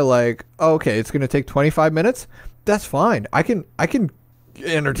sitting there like, oh, okay, it's going to take 25 minutes. That's fine. I can entertain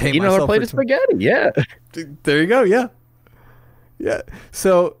myself. Another plate of spaghetti. Yeah. There you go. Yeah. Yeah.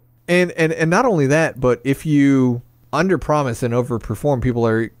 So, and not only that, but if you under promise and over perform, people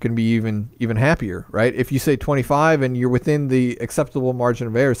are going to be even happier, right? If you say 25 and you're within the acceptable margin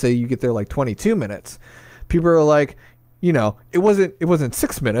of error, say you get there like 22 minutes, people are like, it wasn't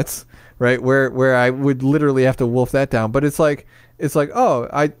 6 minutes, right? Where I would literally have to wolf that down, but it's like, oh,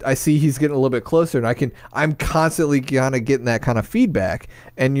 I see he's getting a little bit closer, and I'm constantly kind of getting that kind of feedback,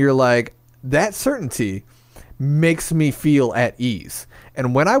 and you're like, that certainty makes me feel at ease.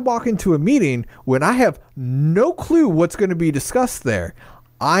 And when I walk into a meeting, when I have no clue what's going to be discussed there,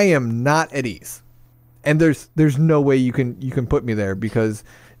 I am not at ease. And there's no way you can put me there, because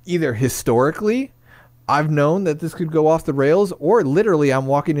either historically I've known that this could go off the rails, or literally I'm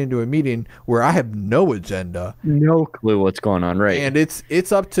walking into a meeting where I have no agenda, no clue what's going on, right? And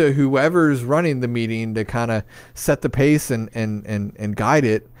it's up to whoever's running the meeting to kind of set the pace and guide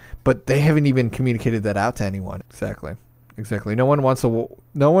it, but they haven't even communicated that out to anyone. Exactly. No one wants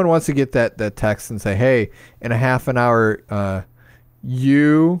to get that text and say, hey, in a half an hour,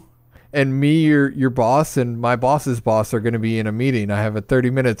 you and me, your boss, and my boss's boss are going to be in a meeting. I have a 30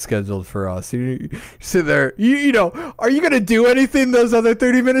 minutes scheduled for us. You sit there, are you going to do anything those other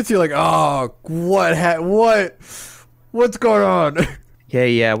 30 minutes? You're like, oh, what's going on?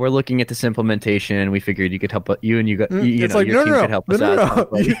 Yeah, we're looking at this implementation, and we figured you could help. Your team could help us out.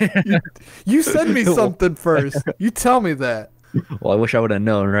 You send me something first. You tell me that. Well, I wish I would have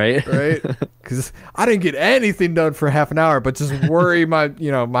known, right? Right? Because I didn't get anything done for half an hour, but just worry my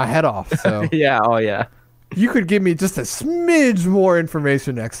head off. So yeah, oh yeah. You could give me just a smidge more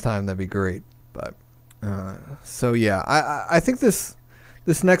information next time. That'd be great. But so yeah, I think this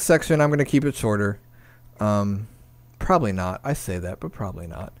next section I'm going to keep it shorter. Probably not. I say that, but probably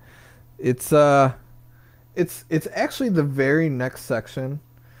not. It's actually the very next section.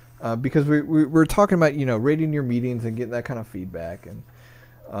 Because we're talking about, rating your meetings and getting that kind of feedback. And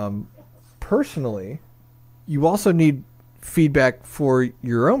personally, you also need feedback for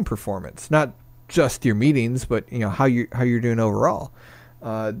your own performance, not just your meetings, but how you're doing overall.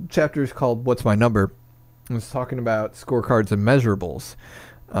 Chapter is called "What's My Number?" It's talking about scorecards and measurables.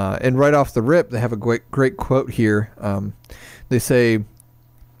 And right off the rip, they have a great quote here. They say,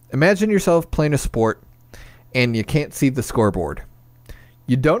 "Imagine yourself playing a sport, and you can't see the scoreboard.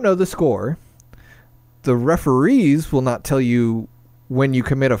 You don't know the score. The referees will not tell you when you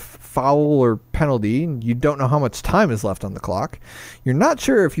commit a foul or penalty, and you don't know how much time is left on the clock. You're not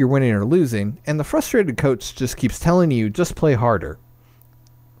sure if you're winning or losing, and the frustrated coach just keeps telling you, just play harder."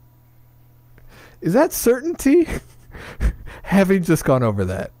 Is that certainty? Having just gone over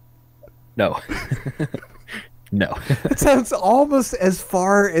that. No. No. It sounds almost as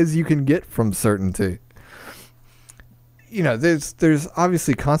far as you can get from certainty. There's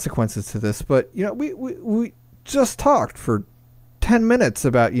obviously consequences to this, but we just talked for 10 minutes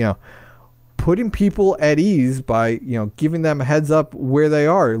about putting people at ease by giving them a heads up where they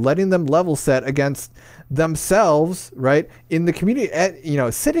are, letting them level set against themselves, right, in the community.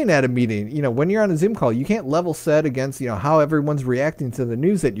 Sitting at a meeting, when you're on a Zoom call, you can't level set against how everyone's reacting to the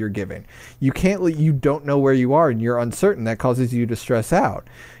news that you're giving. You don't know where you are, and you're uncertain. That causes you to stress out.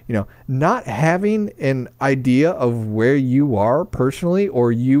 Not having an idea of where you are personally,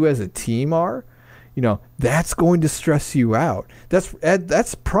 or you as a team are, that's going to stress you out.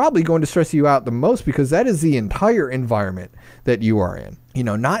 That's probably going to stress you out the most, because that is the entire environment that you are in.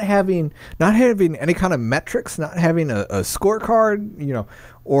 Not having any kind of metrics, not having a scorecard,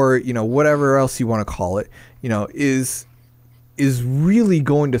 or whatever else you want to call it, is really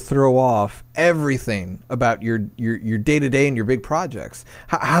going to throw off everything about your day-to-day and your big projects.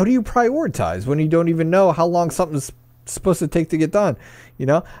 How do you prioritize when you don't even know how long something's supposed to take to get done?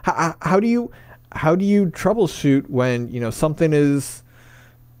 How do you troubleshoot when something is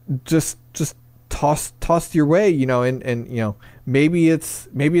just tossed your way, and maybe it's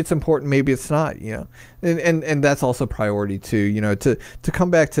important, maybe it's not, and that's also priority too. To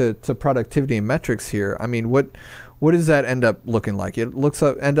come back to productivity and metrics here. I mean, what does that end up looking like?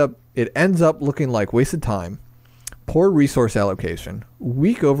 It ends up looking like wasted time, poor resource allocation,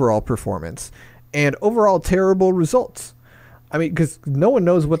 weak overall performance, and overall terrible results. I mean, because no one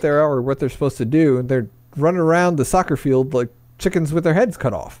knows what they are or what they're supposed to do, and they're running around the soccer field like chickens with their heads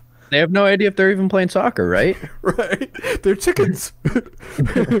cut off. They have no idea if they're even playing soccer, right? Right. They're chickens.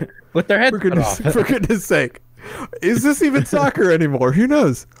 With their heads cut off. For goodness sake. Is this even soccer anymore? Who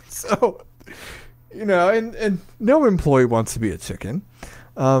knows? So, and no employee wants to be a chicken.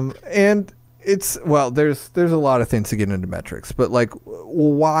 And there's a lot of things to get into metrics, but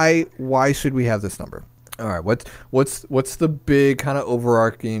why should we have this number? All right, what's the big kind of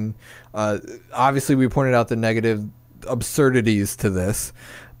overarching? Obviously, we pointed out the negative absurdities to this,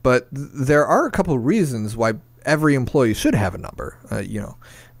 but there are a couple of reasons why every employee should have a number.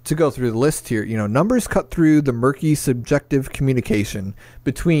 To go through the list here, numbers cut through the murky subjective communication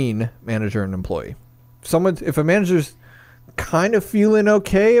between manager and employee. If a manager's kind of feeling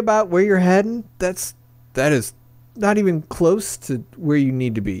okay about where you're heading, that is not even close to where you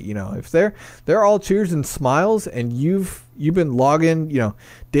need to be. If they're all cheers and smiles, and you've been logging,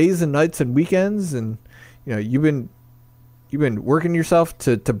 days and nights and weekends, and you've been working yourself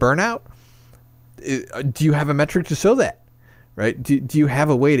to burnout. Do you have a metric to show that? Right? Do you have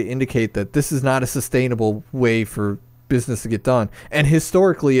a way to indicate that this is not a sustainable way for business to get done? And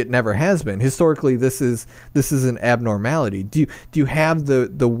historically, it never has been. Historically, this is an abnormality. Do you have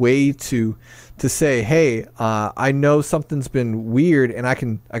the way to say, hey, I know something's been weird, and I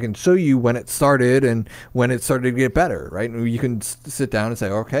can show you when it started and when it started to get better, right? And you can sit down and say,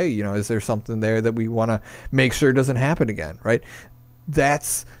 okay, is there something there that we want to make sure doesn't happen again, right?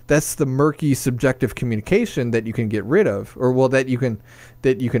 That's the murky subjective communication that you can get rid of, or that you can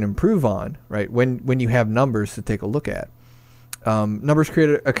improve on, right? When you have numbers to take a look at. Numbers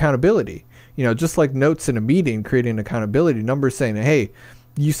create accountability. Just like notes in a meeting creating accountability. Numbers saying, hey,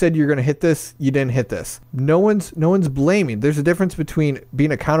 you said you're going to hit this, you didn't hit this. No one's blaming. There's a difference between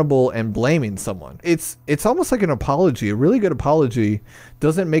being accountable and blaming someone. It's almost like an apology. A really good apology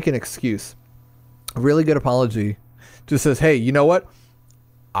doesn't make an excuse. A really good apology just says, hey, you know what?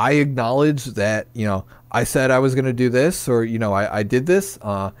 I acknowledge that, I said I was going to do this, or, I did this,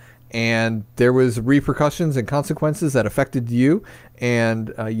 and there was repercussions and consequences that affected you.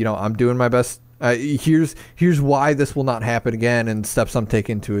 And, I'm doing my best. Here's why this will not happen again, and steps I'm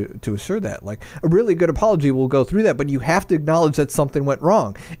taking to assure that. Like, a really good apology will go through that, but you have to acknowledge that something went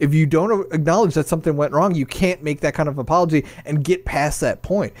wrong. If you don't acknowledge that something went wrong, you can't make that kind of apology and get past that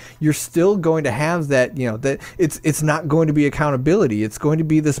point. You're still going to have that, that it's not going to be accountability. It's going to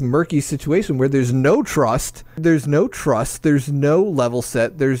be this murky situation where there's no trust, there's no level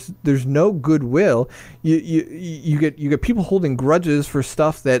set, there's no goodwill. You get people holding grudges for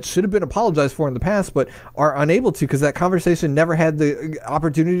stuff that should have been apologized for in the past, but are unable to because that conversation never had the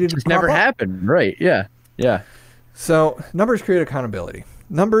opportunity to. It's never happened, right? Yeah. So numbers create accountability.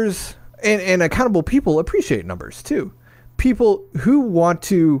 Numbers and accountable people appreciate numbers too. People who want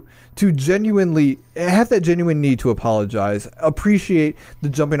to genuinely have that genuine need to apologize appreciate the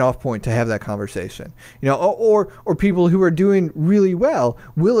jumping off point to have that conversation. Or people who are doing really well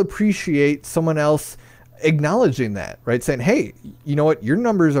will appreciate someone else acknowledging that, right? Saying, hey, you know what, your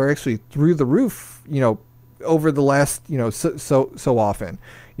numbers are actually through the roof, over the last, so often.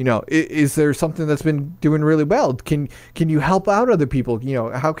 Is there something that's been doing really well? Can you help out other people?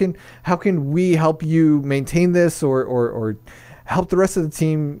 How can we help you maintain this or help the rest of the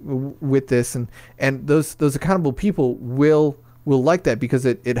team with this? And those accountable people will like that because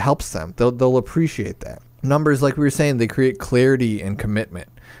it helps them. They'll appreciate that. Numbers, like we were saying, they create clarity and commitment.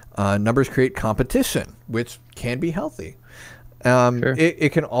 Numbers create competition, which can be healthy. Sure.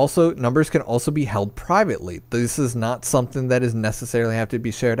 Numbers can also be held privately. This is not something that is necessarily have to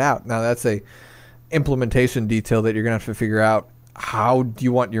be shared out. Now, that's a implementation detail that you're going to have to figure out. How do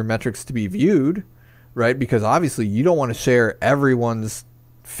you want your metrics to be viewed, right? Because obviously you don't want to share everyone's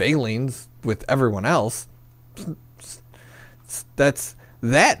failings with everyone else.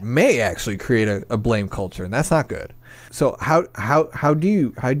 That may actually create a blame culture, and that's not good. So how do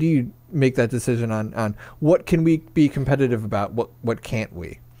you make that decision on what can we be competitive about, what can't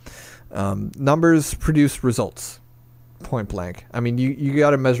we? Numbers produce results, point blank. I mean, you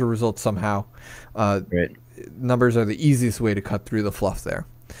got to measure results somehow. Right. Numbers are the easiest way to cut through the fluff there.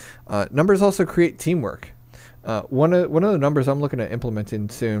 Numbers also create teamwork. One of the numbers I'm looking at implementing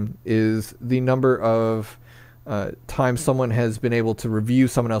soon is the number of times someone has been able to review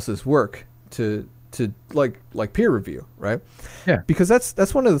someone else's work to like peer review, right? Yeah. Because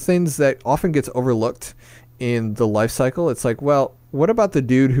that's one of the things that often gets overlooked in the life cycle. It's like, well, what about the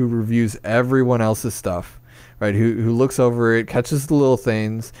dude who reviews everyone else's stuff, right? Who looks over it, catches the little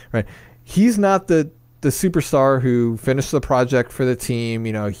things, right? He's not the superstar who finished the project for the team.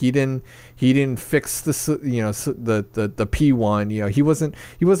 He didn't fix the P1. He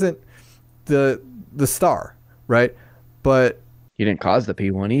wasn't the star, right? But he didn't cause the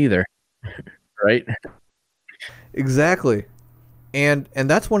P1 either. Right. Exactly. And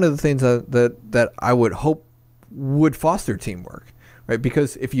that's one of the things that I would hope would foster teamwork, right?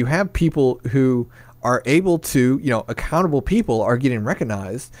 Because if you have people who are able to, accountable people are getting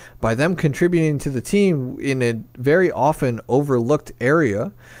recognized by them contributing to the team in a very often overlooked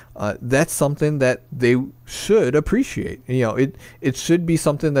area, that's something that they should appreciate. It should be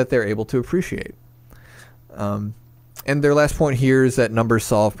something that they're able to appreciate. And their last point here is that numbers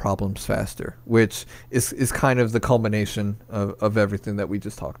solve problems faster, which is kind of the culmination of everything that we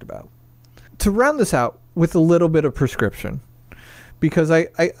just talked about. To round this out with a little bit of prescription, because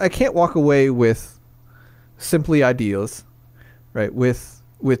I can't walk away with simply ideas, right? With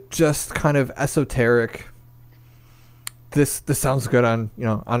just kind of esoteric, this sounds good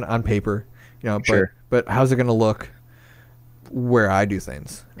on paper, Sure. but how's it going to look where I do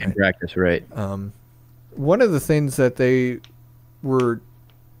things? Right? In practice, right. One of the things that they were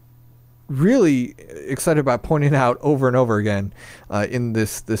really excited about pointing out over and over again in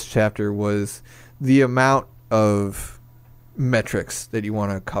this chapter was the amount of metrics that you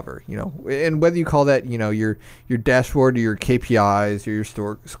want to cover, and whether you call that, your dashboard or your KPIs or your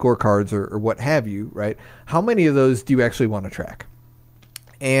scorecards or what have you, right? How many of those do you actually want to track?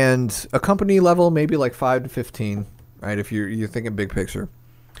 And a company level, maybe like 5 to 15, right? If you're thinking big picture,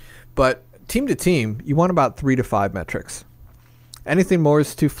 but team to team, you want about 3 to 5 metrics. Anything more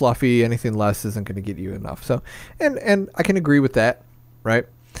is too fluffy. Anything less isn't going to get you enough. So, and I can agree with that, right?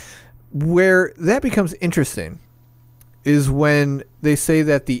 Where that becomes interesting is when they say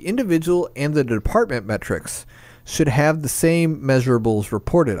that the individual and the department metrics should have the same measurables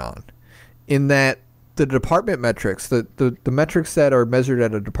reported on, in that the department metrics, the metrics that are measured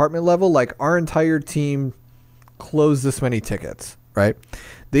at a department level, like our entire team closed this many tickets, right?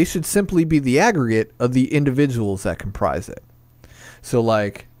 They should simply be the aggregate of the individuals that comprise it. So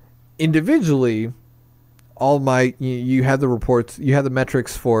like individually, you have the reports, you have the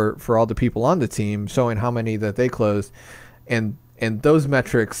metrics for all the people on the team showing how many that they closed, and those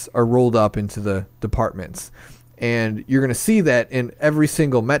metrics are rolled up into the departments. And you're going to see that in every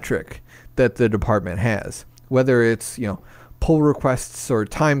single metric that the department has, whether it's, pull requests or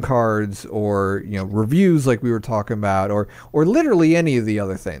time cards or, reviews like we were talking about, or literally any of the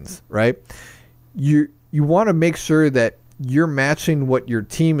other things, right? You want to make sure that you're matching what your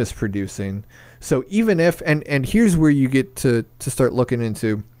team is producing. So even if, and here's where you get to start looking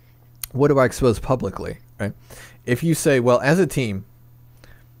into, what do I expose publicly, right? If you say, well, as a team,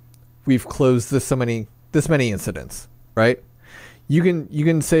 we've closed this many incidents, right? You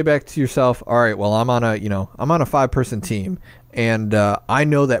can say back to yourself, all right, well, I'm on a 5-person team, and I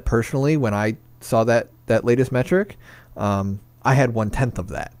know that personally when I saw that latest metric, I had 1/10 of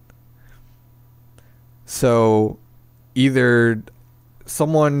that. So either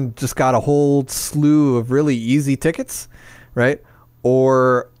someone just got a whole slew of really easy tickets, right?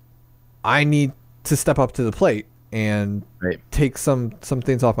 Or I need to step up to the plate and take some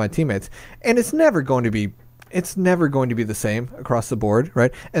things off my teammates. And it's never going to be the same across the board,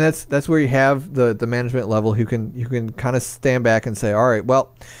 right? And that's where you have the management level who can kind of stand back and say, all right,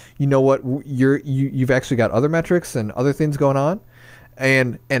 well, you know what, you've actually got other metrics and other things going on,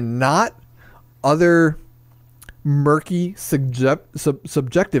 and not other murky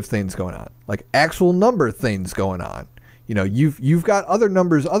subjective things going on, like actual number things going on. You've got other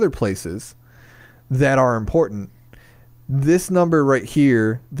numbers other places that are important. This number right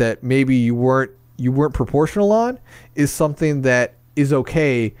here that maybe you weren't proportional on is something that is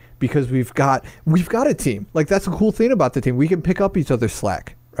okay because we've got a team. Like, that's a cool thing about the team. We can pick up each other's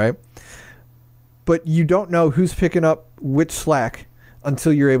slack, right? But you don't know who's picking up which slack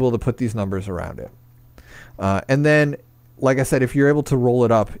until you're able to put these numbers around it. And then, like I said, if you're able to roll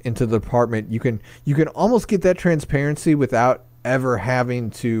it up into the department, you can almost get that transparency without ever having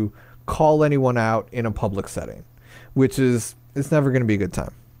to call anyone out in a public setting, which it's never going to be a good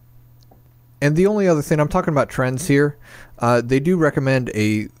time. And the only other thing, I'm talking about trends here, they do recommend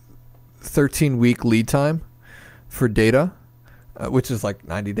a 13-week lead time for data, which is like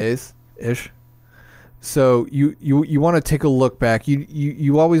 90 days-ish. So you want to take a look back.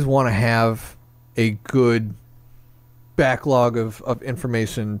 You always want to have a good backlog of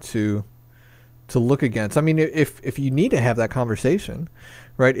information to look against. I mean, if you need to have that conversation,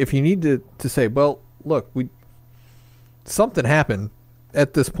 right? If you need to say, well, look, something happened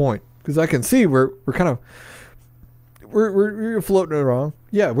at this point, because I can see we're floating along.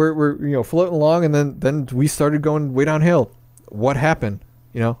 Yeah, we're floating along, and then we started going way downhill. What happened?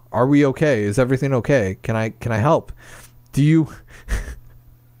 Are we okay? Is everything okay? Can I help? Do you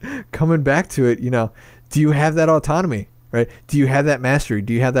coming back to it, do you have that autonomy, right? Do you have that mastery?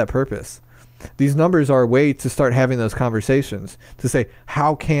 Do you have that purpose? These numbers are a way to start having those conversations, to say,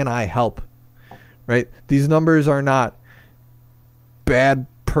 how can I help, right? These numbers are not bad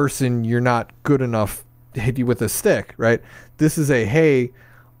person, you're not good enough, hit you with a stick, right? This is a, hey,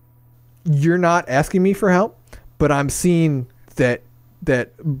 you're not asking me for help, but I'm seeing that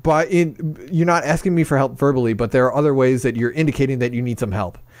you're not asking me for help verbally, but there are other ways that you're indicating that you need some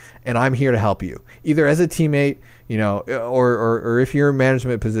help, and I'm here to help you, either as a teammate, or if you're in a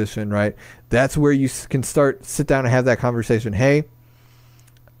management position, right? That's where you can sit down and have that conversation. Hey,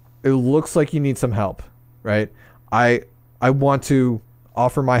 it looks like you need some help, right? I want to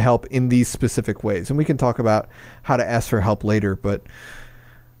offer my help in these specific ways, and we can talk about how to ask for help later,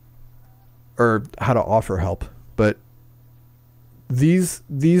 or how to offer help, but these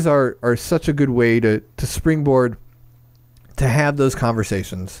are such a good way to springboard, to have those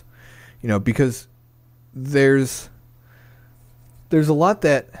conversations, because there's a lot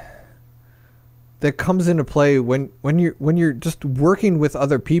that comes into play when you're just working with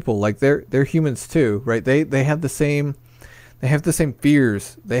other people. Like they're humans too, right? They have the same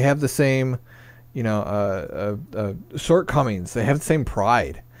fears, they have the same shortcomings, they have the same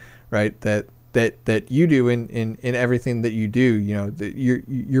pride, right? That you do in everything that you do. That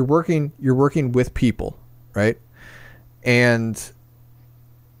you're working with people, right? And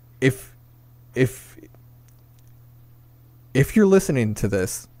if you're listening to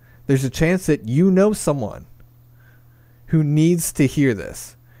this, there's a chance that someone who needs to hear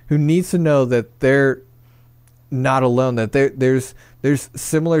this, who needs to know that they're not alone, that there's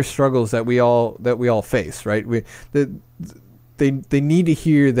similar struggles that we all face, right? They need to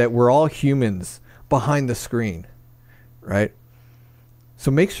hear that we're all humans behind the screen, right?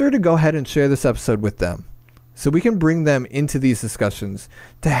 So make sure to go ahead and share this episode with them, so we can bring them into these discussions,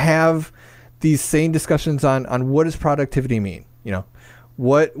 to have these same discussions on what does productivity mean?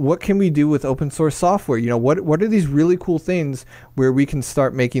 What can we do with open source software? What are these really cool things where we can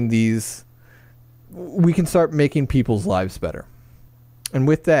start making people's lives better? And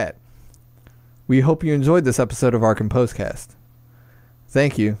with that, we hope you enjoyed this episode of OurComposeCast.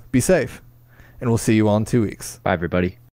 Thank you. Be safe. And we'll see you all in 2 weeks. Bye, everybody.